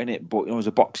got a lot in it, but as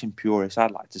a boxing purist,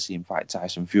 I'd like to see him fight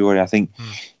Tyson Fury. I think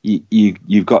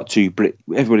you've got two.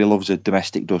 Everybody loves a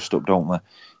domestic dust-up, don't they?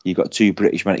 You've got two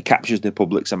British men. It captures the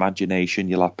public's imagination.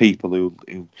 You'll have people who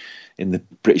in the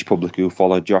British public who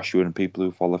follow Joshua and people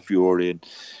who follow Fury, and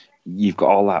you've got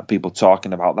all that people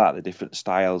talking about that, the different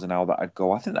styles and how that would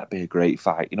go. I think that'd be a great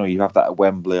fight. You have that at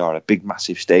Wembley or a big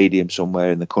massive stadium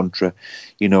somewhere in the country.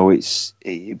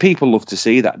 People love to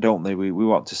see that, don't they? We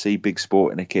want to see big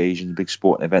sporting occasions, big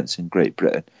sporting events in Great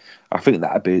Britain. I think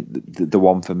that'd be the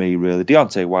one for me, really.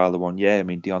 Deontay Wilder one, yeah. I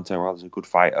mean, Deontay Wilder's a good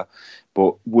fighter,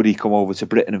 but would he come over to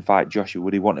Britain and fight Joshua?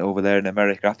 Would he want it over there in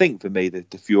America? I think for me,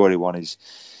 the Fury one is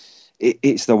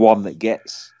it's the one that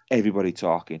gets everybody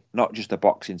talking, not just the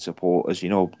boxing supporters,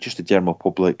 just the general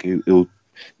public who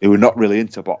are not really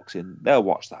into boxing. They'll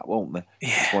watch that, won't they?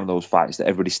 Yeah. It's one of those fights that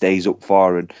everybody stays up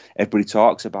for and everybody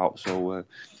talks about. So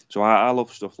I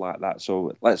love stuff like that.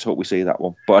 So let's hope we see that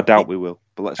one. But I doubt we will.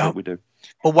 But let's hope we do.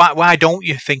 Well, why don't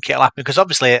you think it'll happen? Because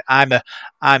obviously I'm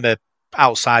a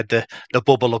outside the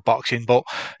bubble of boxing, but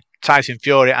Tyson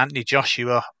Fury, Anthony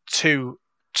Joshua, two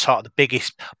sort of the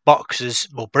biggest boxers,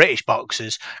 well, British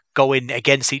boxers, going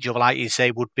against each other, like you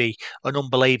say, would be an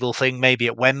unbelievable thing. Maybe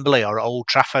at Wembley or at Old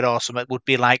Trafford or something, would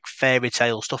be like fairy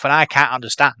tale stuff. And I can't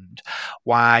understand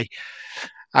why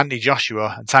Anthony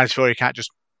Joshua and Tyson Fury can't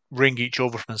just ring each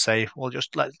other up and say, well,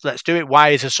 just let's do it. Why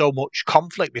is there so much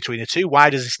conflict between the two? Why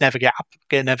does this never get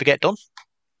done?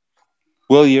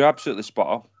 Well, you're absolutely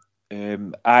spot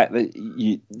on.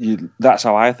 That's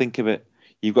how I think of it.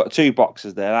 You've got two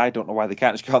boxers there. I don't know why they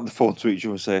can't just go on the phone to each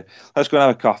other and say, let's go and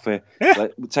have a coffee. Yeah.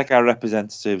 Let's take our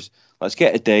representatives. Let's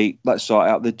get a date. Let's sort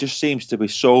it out. There just seems to be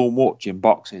so much in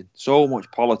boxing, so much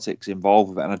politics involved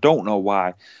with it. And I don't know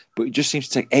why, but it just seems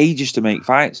to take ages to make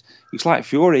fights. It's like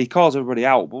Fury. He calls everybody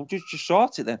out. Well, just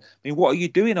sort it then. I mean, what are you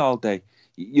doing all day?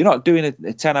 You're not doing a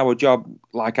 10-hour job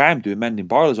like I'm doing, mending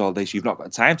boilers all day, so you've not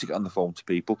got time to get on the phone to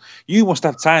people. You must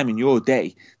have time in your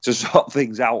day to sort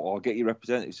things out or get your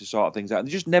representatives to sort things out. And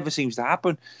it just never seems to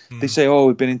happen. They say,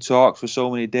 we've been in talks for so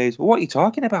many days. Well, what are you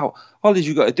talking about? All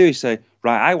you've got to do is say,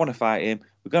 right, I want to fight him.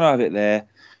 We're going to have it there.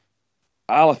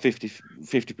 I'll have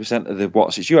 50% of the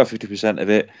what's you have 50% of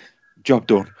it. Job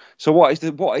done. So what is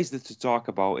there to talk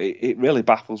about? It really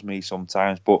baffles me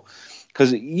sometimes, but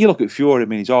because you look at Fury, I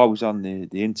mean, he's always on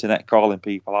the internet calling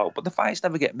people out, but the fights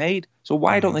never get made. So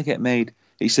why don't they get made?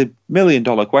 It's $1 million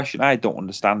question. I don't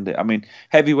understand it. I mean,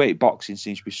 heavyweight boxing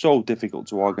seems to be so difficult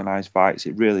to organise fights.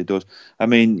 It really does. I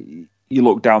mean, you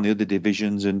look down the other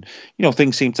divisions and,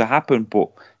 things seem to happen, but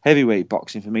heavyweight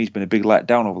boxing for me has been a big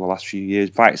letdown over the last few years.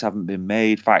 Fights haven't been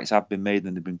made. Fights have been made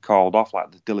and they've been called off,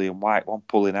 like the Dillian White one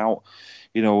pulling out.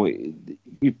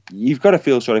 You've got to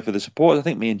feel sorry for the supporters. I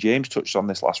think me and James touched on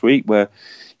this last week where,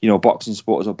 boxing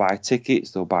supporters will buy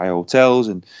tickets, they'll buy hotels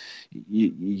and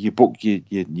you book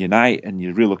your night and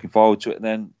you're really looking forward to it. And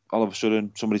then all of a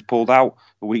sudden somebody's pulled out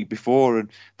a week before, and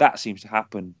that seems to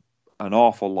happen an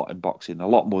awful lot in boxing, a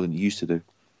lot more than it used to do.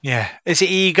 Yeah. Is it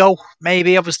ego?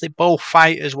 Maybe. Obviously, both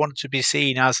fighters want to be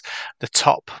seen as the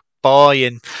top boy,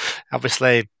 and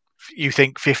obviously you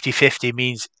think 50-50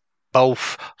 means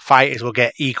both fighters will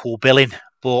get equal billing,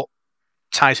 but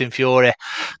Tyson Fury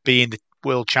being the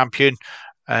world champion,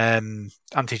 Anthony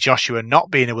Joshua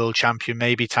not being a world champion,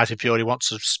 maybe Tyson Fury wants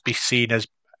to be seen as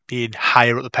being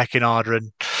higher up the pecking order,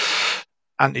 and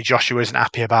Anthony Joshua isn't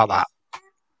happy about that.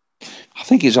 I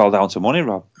think it's all down to money,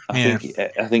 Rob. I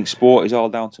think sport is all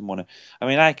down to money. I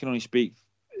mean, I can only speak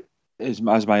as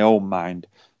my own mind.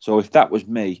 So if that was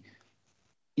me,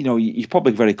 you're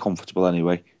probably very comfortable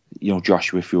anyway.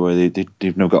 Joshua Fury,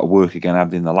 they've not got to work again, have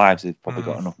they, in their lives. They've probably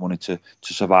got enough money to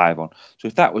survive on. So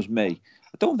if that was me,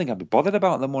 I don't think I'd be bothered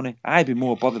about the money. I'd be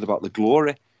more bothered about the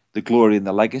glory and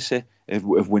the legacy of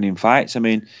winning fights. I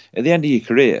mean, at the end of your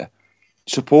career,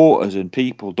 supporters and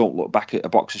people don't look back at a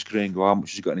boxer's career and go, how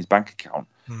much has he got in his bank account?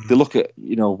 They look at,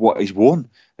 what he's won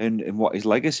and what his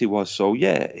legacy was. So,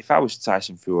 yeah, if I was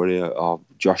Tyson Fury or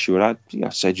Joshua,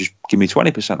 I'd say just give me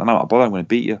 20% and I'm not bothered. I'm going to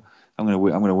beat you. I'm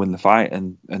going to win the fight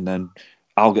and then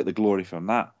I'll get the glory from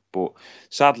that. But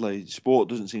sadly, sport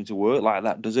doesn't seem to work like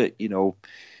that, does it?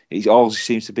 It always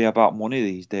seems to be about money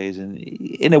these days. And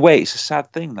in a way, it's a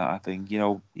sad thing that I think,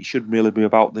 it should really be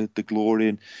about the glory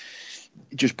and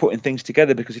just putting things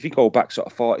together. Because if you go back sort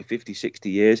of 40, 50, 60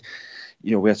 years,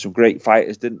 we had some great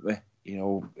fighters, didn't we?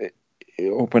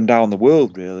 Up and down the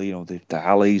world, really, the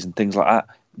Allys and things like that.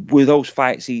 Were those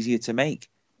fights easier to make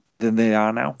than they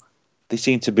are now? They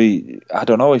seem to be, I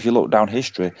don't know, if you look down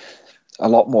history, a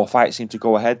lot more fights seem to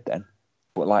go ahead then.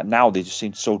 But like now, they just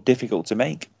seem so difficult to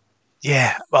make.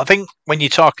 Yeah, well, I think when you're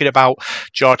talking about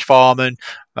George Foreman,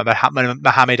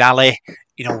 Muhammad Ali,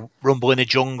 Rumble in the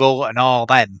Jungle and all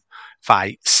them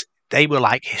fights, they were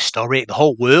like historic. The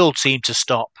whole world seemed to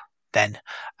stop then.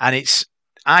 And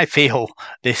I feel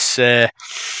this,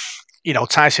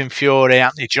 Tyson Fury,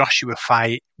 Anthony Joshua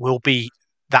fight will be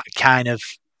that kind of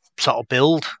sort of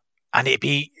build. And it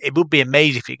would be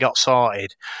amazing if it got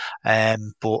sorted.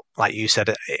 But like you said,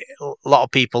 a lot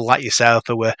of people like yourself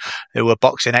who were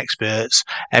boxing experts,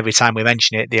 every time we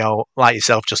mention it, they all, like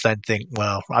yourself, just then think,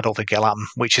 well, I don't think it'll happen,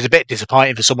 which is a bit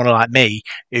disappointing for someone like me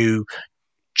who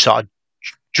sort of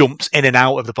jumps in and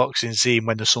out of the boxing scene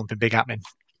when there's something big happening.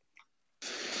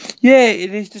 Yeah,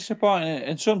 it is disappointing.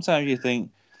 And sometimes you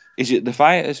think, is it the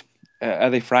fighters? Are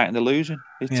they frightened of losing?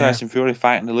 Is Tyson Fury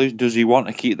frightened of losing? Does he want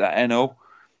to keep that NO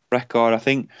record? I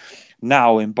think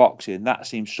now in boxing, that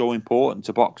seems so important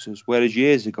to boxers. Whereas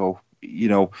years ago,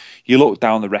 you look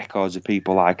down the records of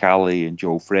people like Ali and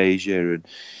Joe Frazier and,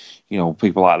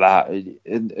 people like that.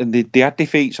 And they had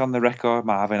defeats on the record,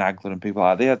 Marvin Hagler and people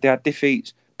like that. They had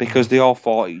defeats because they all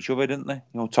fought each other, didn't they?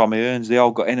 Tommy Hearns, they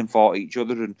all got in and fought each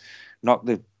other and knocked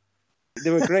the... They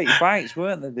were great fights,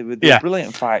 weren't they? They were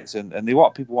brilliant fights, and they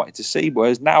what people wanted to see.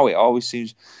 Whereas now it always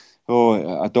seems,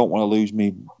 I don't want to lose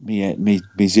me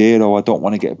zero. I don't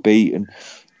want to get beat. And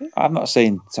I'm not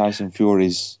saying Tyson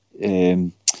Fury's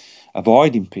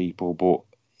avoiding people, but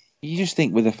you just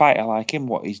think with a fighter like him,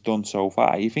 what he's done so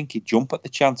far, you think he'd jump at the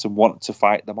chance and want to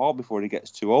fight them all before he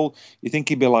gets too old. You think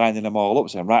he'd be lining them all up,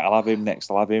 saying, right, I'll have him next,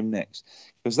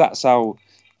 because that's how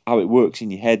it works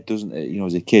in your head, doesn't it?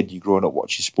 As a kid, you're growing up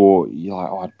watching sport, you're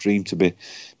like, I dream to be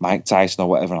Mike Tyson or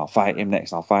whatever, and I'll fight him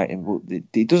next, But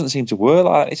it doesn't seem to work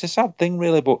like that. It's a sad thing,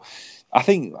 really, but I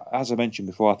think, as I mentioned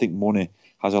before, I think money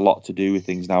has a lot to do with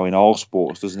things now in all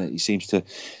sports, doesn't it? It seems to,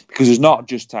 because there's not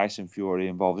just Tyson Fury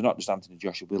involved, there's not just Anthony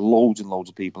Joshua, there's loads and loads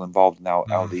of people involved in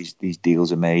how these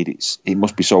deals are made. It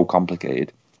must be so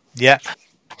complicated. Yeah.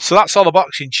 So that's all the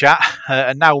boxing chat,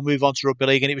 and now we'll move on to Rugby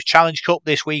League. And it was Challenge Cup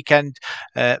this weekend,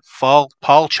 for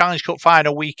Paul, Challenge Cup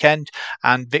final weekend,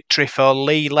 and victory for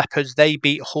Lee Leopards. They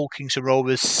beat Hull Kingston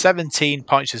Rovers 17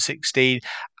 points to 16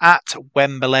 at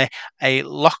Wembley. A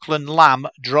Lachlan Lamb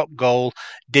drop goal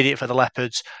did it for the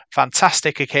Leopards.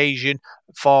 Fantastic occasion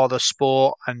for the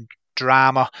sport and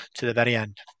drama to the very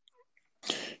end.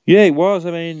 Yeah, it was.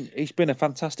 I mean, it's been a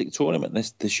fantastic tournament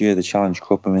this year, the Challenge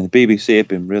Cup. I mean, the BBC have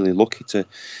been really lucky to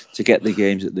get the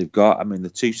games that they've got. I mean, the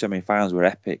two semi-finals were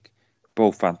epic,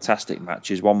 both fantastic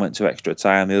matches. One went to extra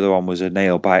time, the other one was a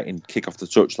nail-biting kick off the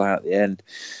touchline at the end.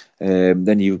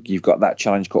 Then you've got that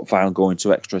Challenge Cup final going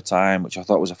to extra time, which I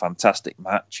thought was a fantastic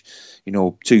match.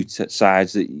 Two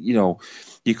sides that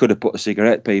you could have put a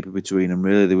cigarette paper between them.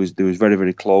 Really, there was very,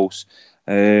 very close.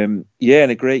 And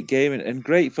a great game and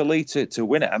great for Lee to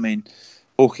win it. I mean,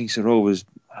 Hull Kingston Rovers,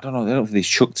 I don't think they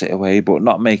chucked it away, but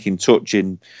not making touch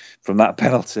in from that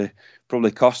penalty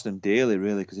probably cost them dearly,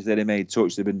 really, because if they'd have made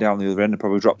touch, they'd been down the other end and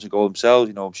probably dropped a goal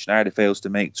themselves. Schneider fails to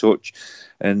make touch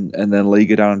and then Lee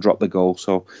go down and drop the goal.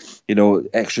 So,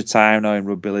 extra time now in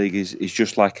Rugby League is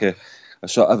just like a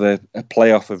sort of a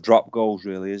playoff of drop goals,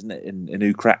 really, isn't it? And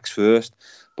who cracks first.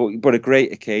 But a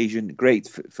great occasion, great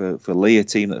for Lee, a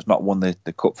team that's not won the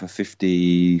Cup for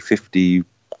 52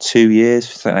 years,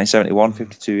 1971,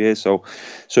 52 years. So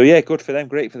yeah, good for them,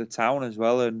 great for the town as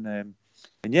well. And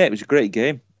yeah, it was a great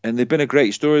game. And they've been a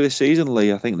great story this season,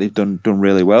 Lee. I think they've done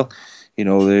really well.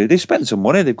 They spent some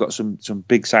money. They've got some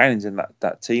big signings in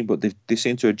that team, but they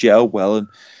seem to have gelled well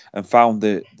and found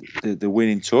the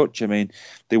winning touch. I mean,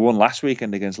 they won last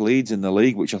weekend against Leeds in the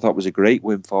league, which I thought was a great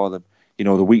win for them.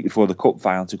 The week before the cup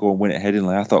final to go and win it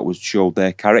headingly, I thought showed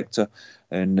their character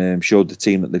and showed the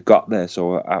team that they've got there.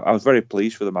 So I was very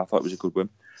pleased for them. I thought it was a good win.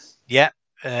 Yeah,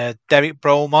 Derek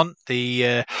Bromont,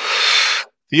 the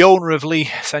owner of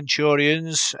Lee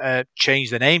Centurions,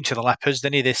 changed the name to the Leopards,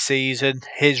 didn't he, this season?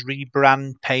 His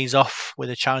rebrand pays off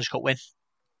with a Challenge Cup win.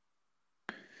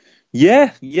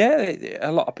 Yeah.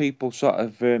 A lot of people sort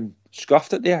of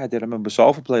scoffed at the idea. I remember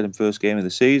Salford played them first game of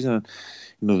the season. And,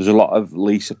 there's a lot of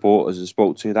Lee supporters I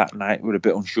spoke to that night who were a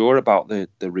bit unsure about the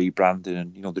rebranding,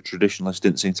 and the traditionalists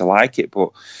didn't seem to like it. But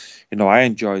I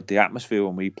enjoyed the atmosphere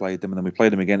when we played them, and then we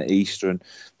played them again at Easter, and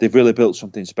they've really built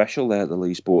something special there at the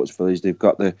Lee Sports Village. They've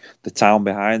got the town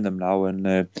behind them now, and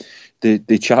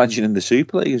they're challenging in the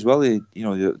Super League as well. They're at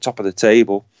the top of the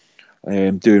table,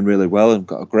 doing really well, and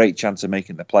got a great chance of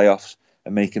making the playoffs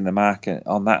and making the mark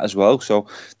on that as well. So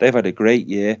they've had a great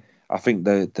year. I think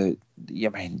the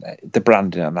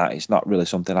branding on that is not really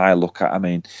something I look at. I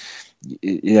mean, at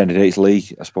the end of the day, it's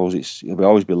Lee. I suppose it'll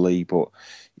always be Lee, but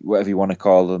whatever you want to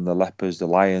call them, the Leopards, the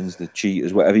Lions, the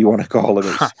Cheetahs, whatever you want to call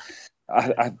them,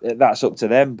 that's up to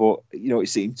them. But it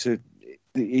seemed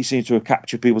to have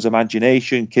captured people's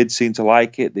imagination. Kids seem to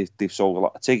like it. They've sold a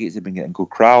lot of tickets. They've been getting good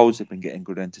crowds. They've been getting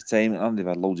good entertainment on. They've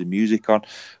had loads of music on,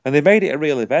 and they made it a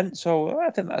real event. So I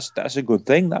think that's a good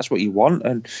thing. That's what you want.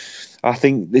 And I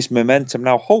think this momentum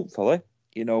now, hopefully,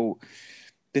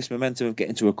 this momentum of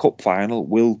getting to a cup final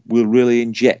will really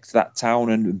inject that town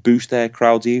and boost their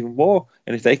crowds even more.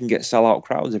 And if they can get sell-out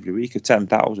crowds every week of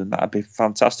 10,000, that'd be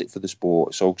fantastic for the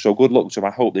sport. So good luck to them.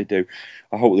 I hope they do.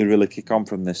 I hope they really kick on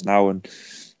from this now. And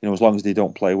as long as they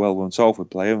don't play well when Salford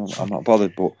play, I'm not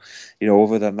bothered. But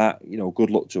other than that, good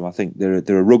luck to them. I think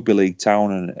they're a rugby league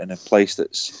town and a place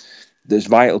that's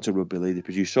vital to rugby league. They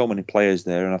produce so many players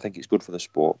there, and I think it's good for the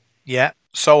sport. Yeah,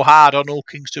 so hard on Hull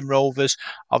Kingston Rovers.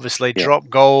 Obviously, drop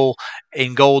goal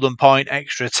in Golden Point,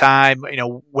 extra time.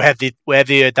 Where have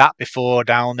they heard that before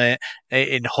down there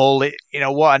in Hull?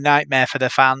 What a nightmare for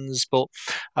the fans. But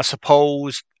I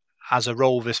suppose as a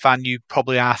Rovers fan, you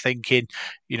probably are thinking,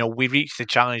 we reached the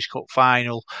Challenge Cup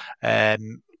final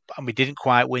and we didn't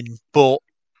quite win, but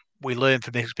we learn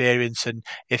from the experience. And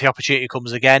if the opportunity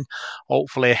comes again,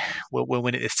 hopefully we'll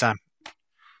win it this time.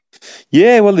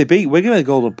 Yeah, well, they beat Wigan at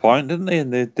Golden Point, didn't they, in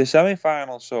the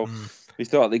semi-final? So we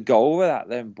thought they'd go over that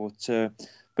then.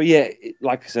 But yeah,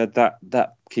 like I said,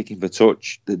 that kicking for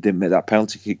touch, that didn't make that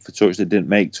penalty kick for touch, that didn't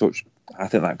make touch. I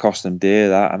think that cost them dear.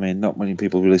 That, I mean, not many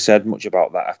people really said much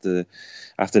about that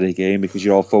after the game because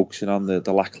you're all focusing on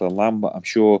the Lachlan Lamb. But I'm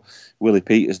sure Willie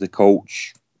Peters, the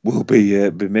coach, will be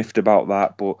miffed about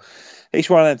that. But it's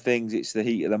one of them things. It's the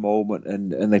heat of the moment,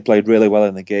 and they played really well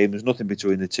in the game. There's nothing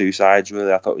between the two sides,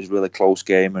 really. I thought it was a really close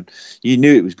game, and you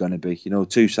knew it was going to be.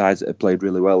 Two sides that have played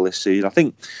really well this season. I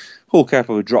think Hull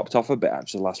probably dropped off a bit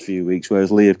actually the last few weeks,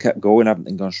 whereas Lee have kept going, haven't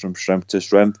they, gone from strength to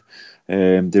strength.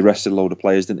 They rested a load of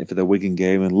players, didn't they, for the Wigan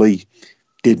game, and Lee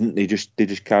didn't. They just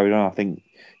carried on. I think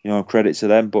credit to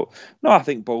them, but no, I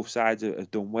think both sides have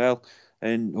done well.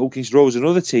 And Hull Kingston Rovers is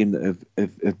another team that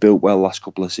have built well the last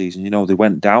couple of seasons. They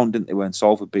went down, didn't they, when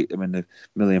Salford beat them in the £1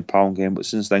 million game. But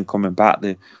since then, coming back,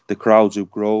 the crowds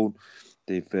have grown.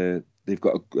 They've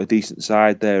got a decent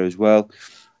side there as well.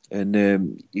 And,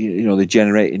 they're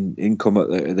generating income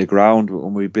at the ground.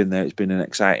 When we've been there, it's been an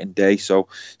exciting day. So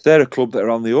they're a club that are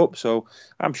on the up. So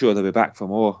I'm sure they'll be back for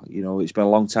more. It's been a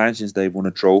long time since they've won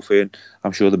a trophy, and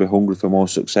I'm sure they'll be hungry for more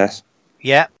success.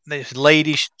 Yeah, this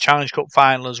ladies Challenge Cup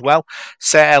final as well.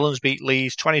 St Helens beat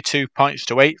Leeds 22 points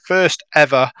to 8. First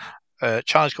ever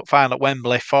Challenge Cup final at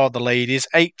Wembley for the ladies.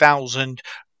 8,000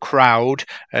 crowd.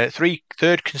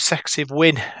 Third consecutive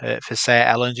win for St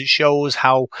Helens. It shows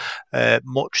how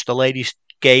much the ladies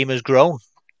game has grown.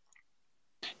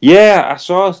 Yeah, I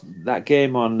saw that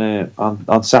game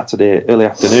on Saturday early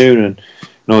afternoon, and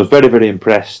I was very, very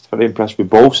impressed. Very impressed with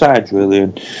both sides, really.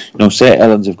 And St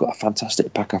Helens have got a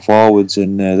fantastic pack of forwards,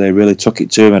 and they really took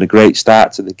it to them. Had a great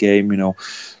start to the game.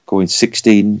 Going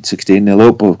 16-0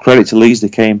 up. But credit to Leeds, they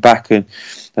came back, and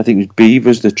I think it was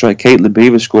Beavers. Caitlin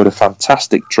Beavers scored a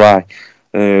fantastic try.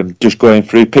 Just going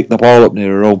through, picked the ball up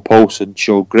near her own post and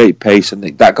showed great pace, and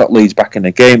that got Leeds back in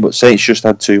the game. But Saints just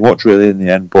had too much really in the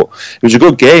end. But it was a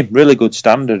good game, really good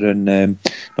standard, and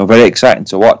very exciting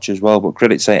to watch as well. But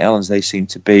credit St Helens, they seem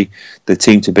to be the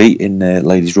team to beat in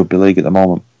Ladies Rugby League at the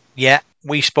moment. Yeah,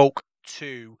 we spoke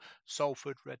to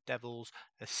Salford Red Devils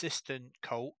assistant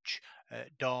coach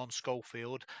Dawn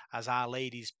Schofield as our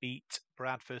ladies beat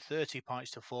Bradford 30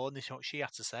 points to 4, and this is what she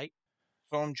had to say.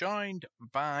 So I'm joined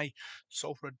by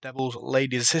Salford Devils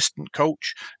ladies assistant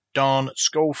coach Dawn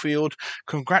Schofield.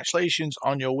 Congratulations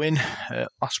on your win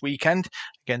last weekend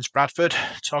against Bradford.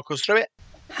 Talk us through it.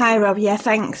 Hi Rob, yeah,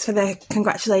 thanks for the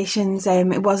congratulations.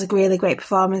 It was a really great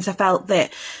performance. I felt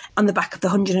that on the back of the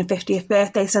 150th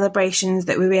birthday celebrations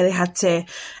that we really had to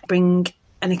bring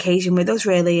an occasion with us,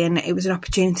 really, and it was an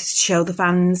opportunity to show the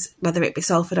fans, whether it be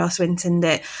Salford or Swinton,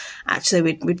 that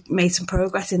actually we'd made some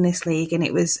progress in this league, and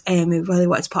it was we really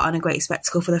wanted to put on a great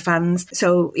spectacle for the fans.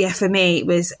 So yeah, for me it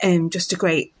was just a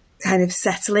great kind of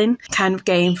settling kind of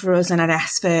game for us, and I'd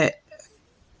asked for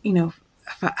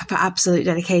for absolute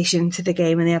dedication to the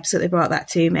game, and they absolutely brought that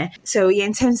to me. So yeah,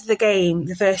 in terms of the game,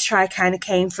 the first try kind of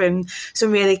came from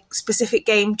some really specific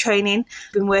game training.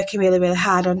 Been working really, really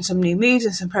hard on some new moves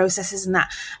and some processes, and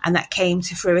that came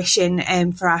to fruition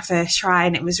for our first try,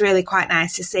 and it was really quite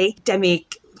nice to see. Demi,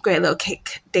 great little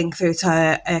kick dink through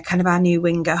to kind of our new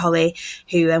winger Holly,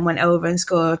 who then went over and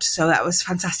scored. So that was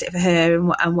fantastic for her,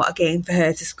 and what a game for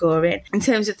her to score in. In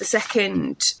terms of the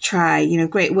second try,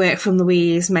 great work from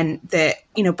Louise meant that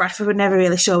Bradford were never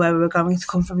really sure where we were going to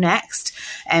come from next.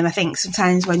 I think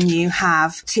sometimes when you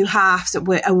have two halves that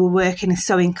were working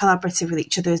so collaborative with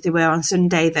each other as they were on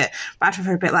Sunday, that Bradford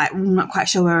were a bit like, we're not quite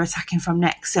sure where we're attacking from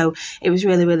next. So it was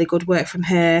really, really good work from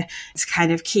her to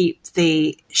kind of keep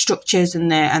the structures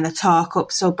and the talk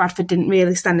up, so Bradford didn't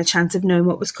really stand a chance of knowing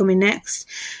what was coming next.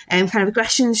 Kind of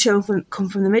aggression come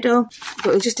from the middle,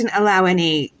 but we just didn't allow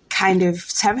any kind of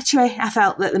territory. I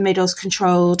felt that the middles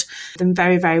controlled them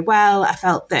very, very well. I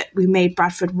felt that we made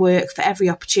Bradford work for every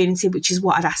opportunity, which is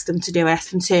what I'd asked them to do. I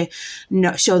asked them to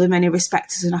not show them any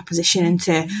respect as an opposition and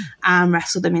to arm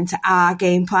wrestle them into our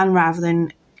game plan rather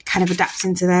than kind of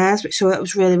adapting to theirs. So it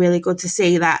was really, really good to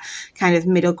see that kind of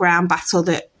middle ground battle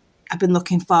that I've been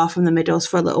looking for from the middles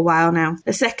for a little while now.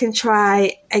 The second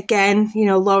try, again,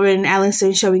 Lauren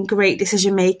Ellison showing great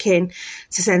decision making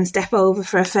to send Steph over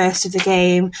for a first of the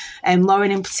game.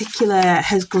 Lauren in particular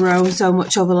has grown so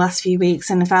much over the last few weeks,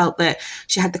 and I felt that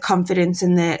she had the confidence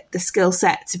and the skill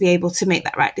set to be able to make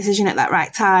that right decision at that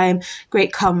right time.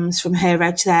 Great comms from her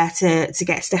edge there to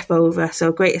get Steph over.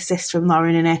 So great assist from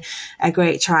Lauren and a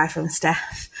great try from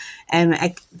Steph.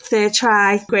 A third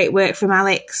try, great work from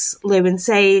Alex. Lou and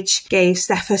Sage gave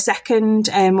Steph a second.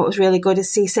 What was really good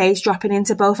is see Sage dropping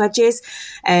into both edges.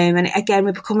 And again,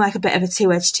 we've become like a bit of a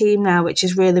two-edge team now, which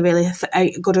is really, really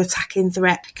a good attacking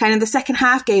threat. Kind of the second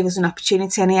half gave us an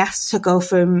opportunity, and he asked to go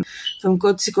from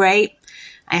good to great.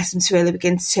 I asked them to really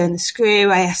begin to turn the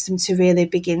screw. I asked them to really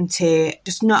begin to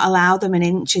just not allow them an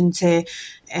inch and to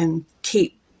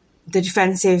keep the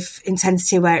defensive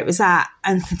intensity where it was at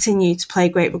and continue to play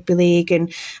great rugby league.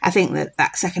 And I think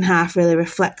that second half really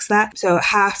reflects that. So at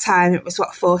half time, it was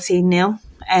 14-0.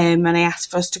 And I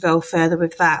asked for us to go further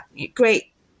with that. Great,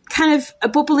 kind of a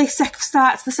bubbly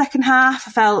start to the second half.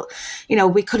 I felt,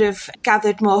 we could have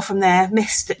gathered more from their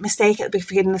mistake at the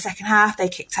beginning of the second half. They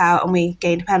kicked out and we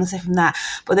gained a penalty from that,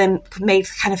 but then made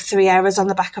kind of 3 errors on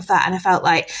the back of that. And I felt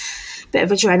like bit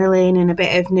of adrenaline and a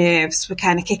bit of nerves were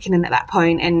kind of kicking in at that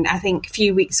point. And I think a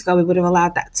few weeks ago we would have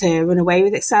allowed that to run away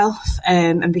with itself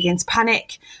and begin to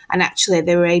panic. And actually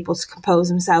they were able to compose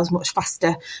themselves much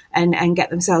faster and get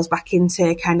themselves back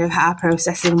into kind of our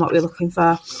processing and what we're looking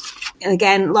for. And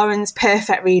again, Lauren's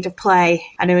perfect read of play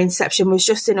and her interception was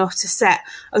just enough to set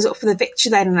us up for the victory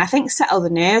then, and I think settle the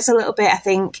nerves a little bit. I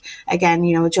think, again,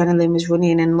 adrenaline was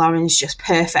running and Lauren's just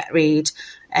perfect read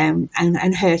and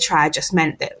her try just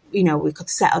meant that, we could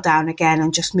settle down again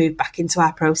and just move back into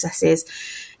our processes.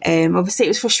 Obviously, it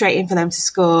was frustrating for them to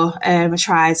score a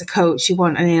try as a coach. You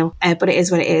want a nil, but it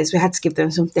is what it is. We had to give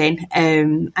them something,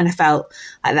 and I felt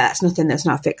like that's nothing that's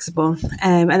not fixable.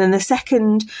 And then the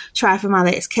second try from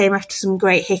Alex came after some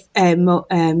great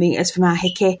meters from our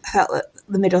Hickey. I felt that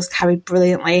the middles carried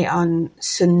brilliantly on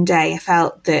Sunday. I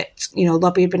felt that,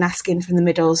 Lobby had been asking from the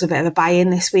middles a bit of a buy-in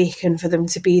this week and for them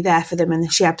to be there for them, and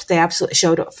they absolutely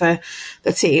showed up for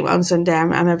the team on Sunday.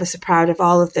 I'm ever so proud of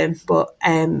all of them, but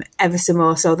ever so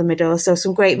more so the middles. So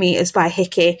some great meters by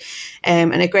Hickey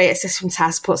and a great assist from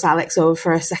Taz puts Alex over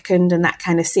for a second, and that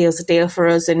kind of seals the deal for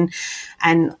us. And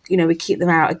we keep them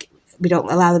out. We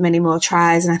don't allow them any more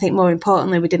tries. And I think more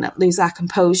importantly, we didn't lose our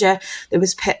composure. There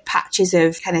was patches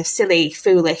of kind of silly,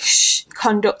 foolish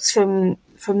conduct from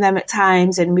them at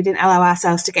times, and we didn't allow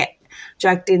ourselves to get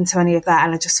dragged into any of that.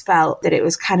 And I just felt that it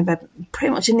was kind of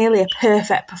pretty much nearly a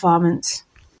perfect performance.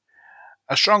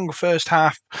 A strong first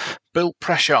half built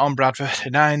pressure on Bradford,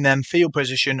 denying them field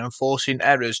position and forcing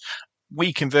errors.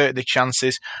 We converted the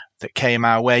chances that came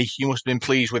our way. You must have been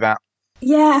pleased with that.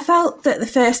 Yeah, I felt that the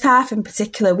first half in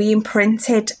particular, we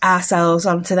imprinted ourselves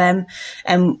onto them.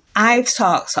 I've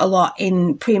talked a lot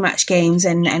in pre-match games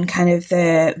and kind of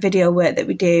the video work that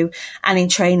we do and in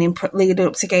training leading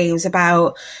up to games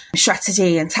about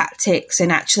strategy and tactics,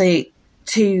 and actually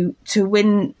to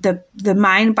win the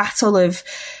mind battle of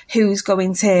who's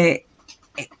going to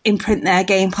imprint their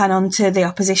game plan onto the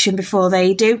opposition before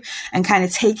they do, and kind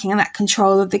of taking that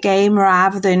control of the game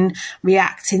rather than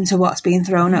reacting to what's being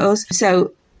thrown at us.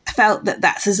 So I felt that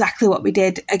that's exactly what we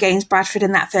did against Bradford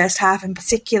in that first half in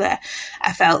particular.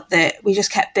 I felt that we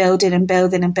just kept building and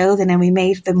building and building, and we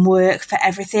made them work for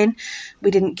everything. We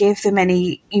didn't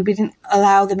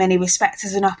allow them any respect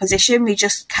as an opposition. We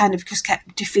just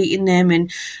kept defeating them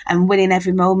and winning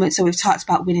every moment. So we've talked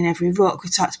about winning every ruck.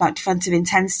 We've talked about defensive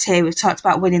intensity. We've talked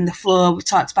about winning the floor. We've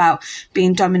talked about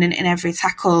being dominant in every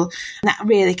tackle. And that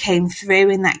really came through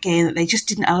in that game, that they just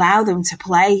didn't allow them to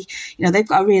play. They've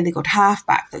got a really good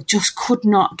halfback that just could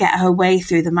not get her way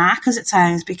through the markers at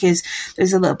times because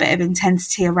there's a little bit of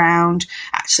intensity around,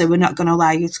 actually, we're not going to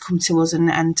allow you to come to us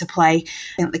and to play.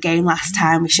 I think the game last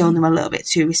time, we showed them a little bit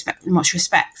too much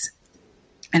respect.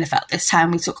 And I felt this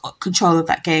time we took control of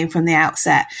that game from the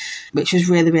outset, which was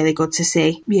really, really good to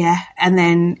see. Yeah. And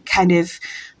then kind of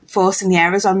forcing the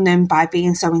errors on them by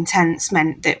being so intense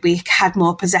meant that we had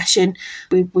more possession.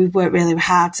 We worked really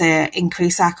hard to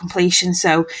increase our completion,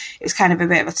 so it was kind of a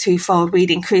bit of a twofold.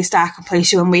 We'd increased our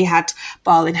completion when we had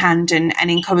ball in hand and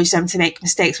encouraged them to make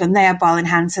mistakes when they had ball in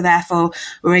hand, so therefore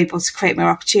we were able to create more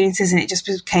opportunities, and it just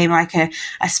became like a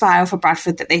spiral for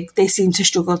Bradford that they seemed to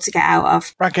struggle to get out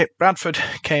of. Bradford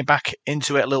came back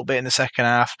into it a little bit in the second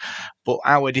half, but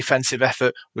our defensive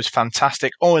effort was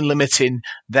fantastic, only limiting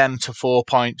them to 4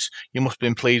 points. You must have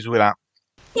been pleased with that.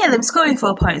 Yeah, them scoring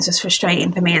 4 points was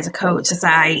frustrating for me as a coach, as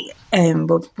I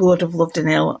would have loved a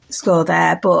nil score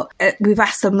there. But we've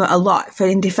asked them a lot for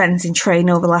in defence in training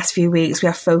over the last few weeks. We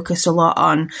have focused a lot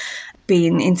on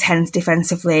being intense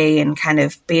defensively and kind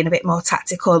of being a bit more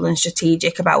tactical and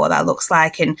strategic about what that looks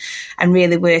like, and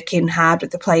really working hard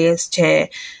with the players to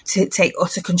take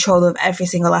utter control of every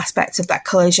single aspect of that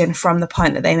collision from the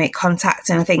point that they make contact.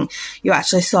 And I think you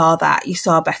actually saw that. You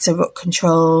saw better ruck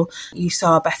control, you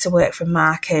saw better work from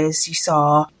markers, you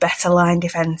saw better line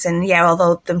defence. And yeah,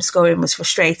 although them scoring was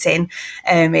frustrating,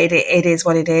 it is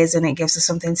what it is, and it gives us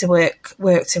something to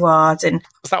work towards. And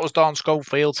that was Dawn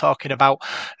Schofield talking about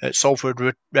Salford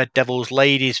Red Devils'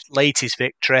 latest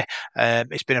victory.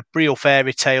 It's been a real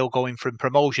fairy tale going from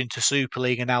promotion to Super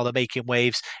League, and now they're making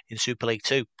waves in Super League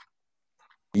 2.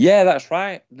 Yeah, that's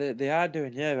right. They are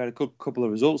doing. Yeah, we had a good couple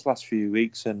of results last few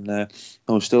weeks, and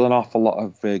there's still an awful lot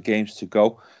of games to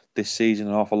go this season,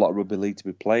 an awful lot of rugby league to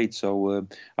be played. So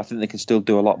I think they can still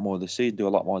do a lot more this season, do a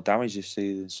lot more damage this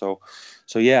season. So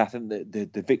yeah, I think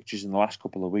the victories in the last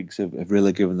couple of weeks have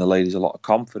really given the ladies a lot of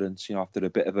confidence. You know, after a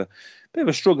bit of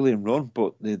a struggling run,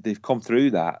 but they've come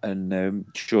through that and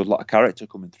showed a lot of character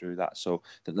coming through that. So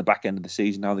at the back end of the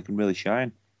season now they can really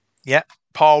shine. Yeah.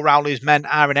 Paul Rowley's men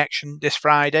are in action this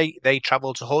Friday. They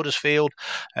travel to Huddersfield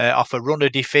off a run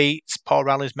of defeats. Paul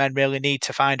Rowley's men really need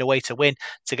to find a way to win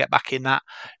to get back in that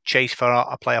chase for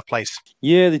a playoff place.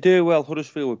 Yeah, they do. Well,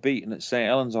 Huddersfield were beaten at St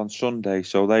Helens on Sunday,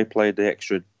 so they played the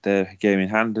extra game in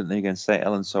hand, didn't they, against St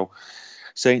Helens. So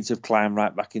Saints have climbed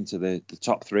right back into the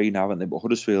top three now, haven't they? But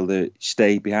Huddersfield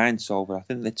stay behind Salford. I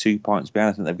think they're 2 points behind.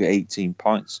 I think they've got 18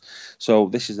 points. So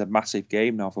this is a massive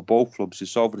game now for both clubs. So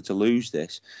Salford to lose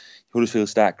this, Huddersfield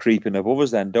start creeping above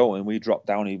us then, don't we? And we drop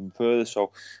down even further.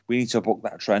 So we need to buck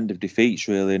that trend of defeats,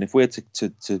 really. And if we're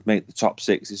to make the top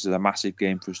six, this is a massive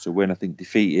game for us to win. I think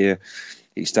defeat here,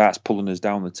 it starts pulling us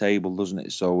down the table, doesn't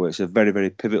it? So it's a very, very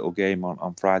pivotal game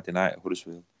on Friday night at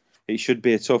Huddersfield. It should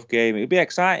be a tough game. It'll be an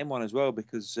exciting one as well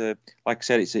because, like I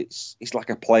said, it's like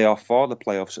a playoff for the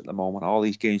playoffs at the moment. All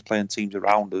these games playing teams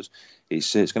around us.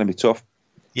 It's going to be tough.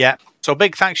 Yeah. So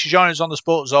big thanks for joining us on the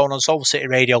Sportszone on Salford City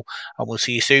Radio, and we'll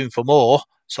see you soon for more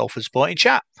Salford Sporting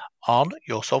Chat on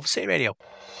your Salford City Radio.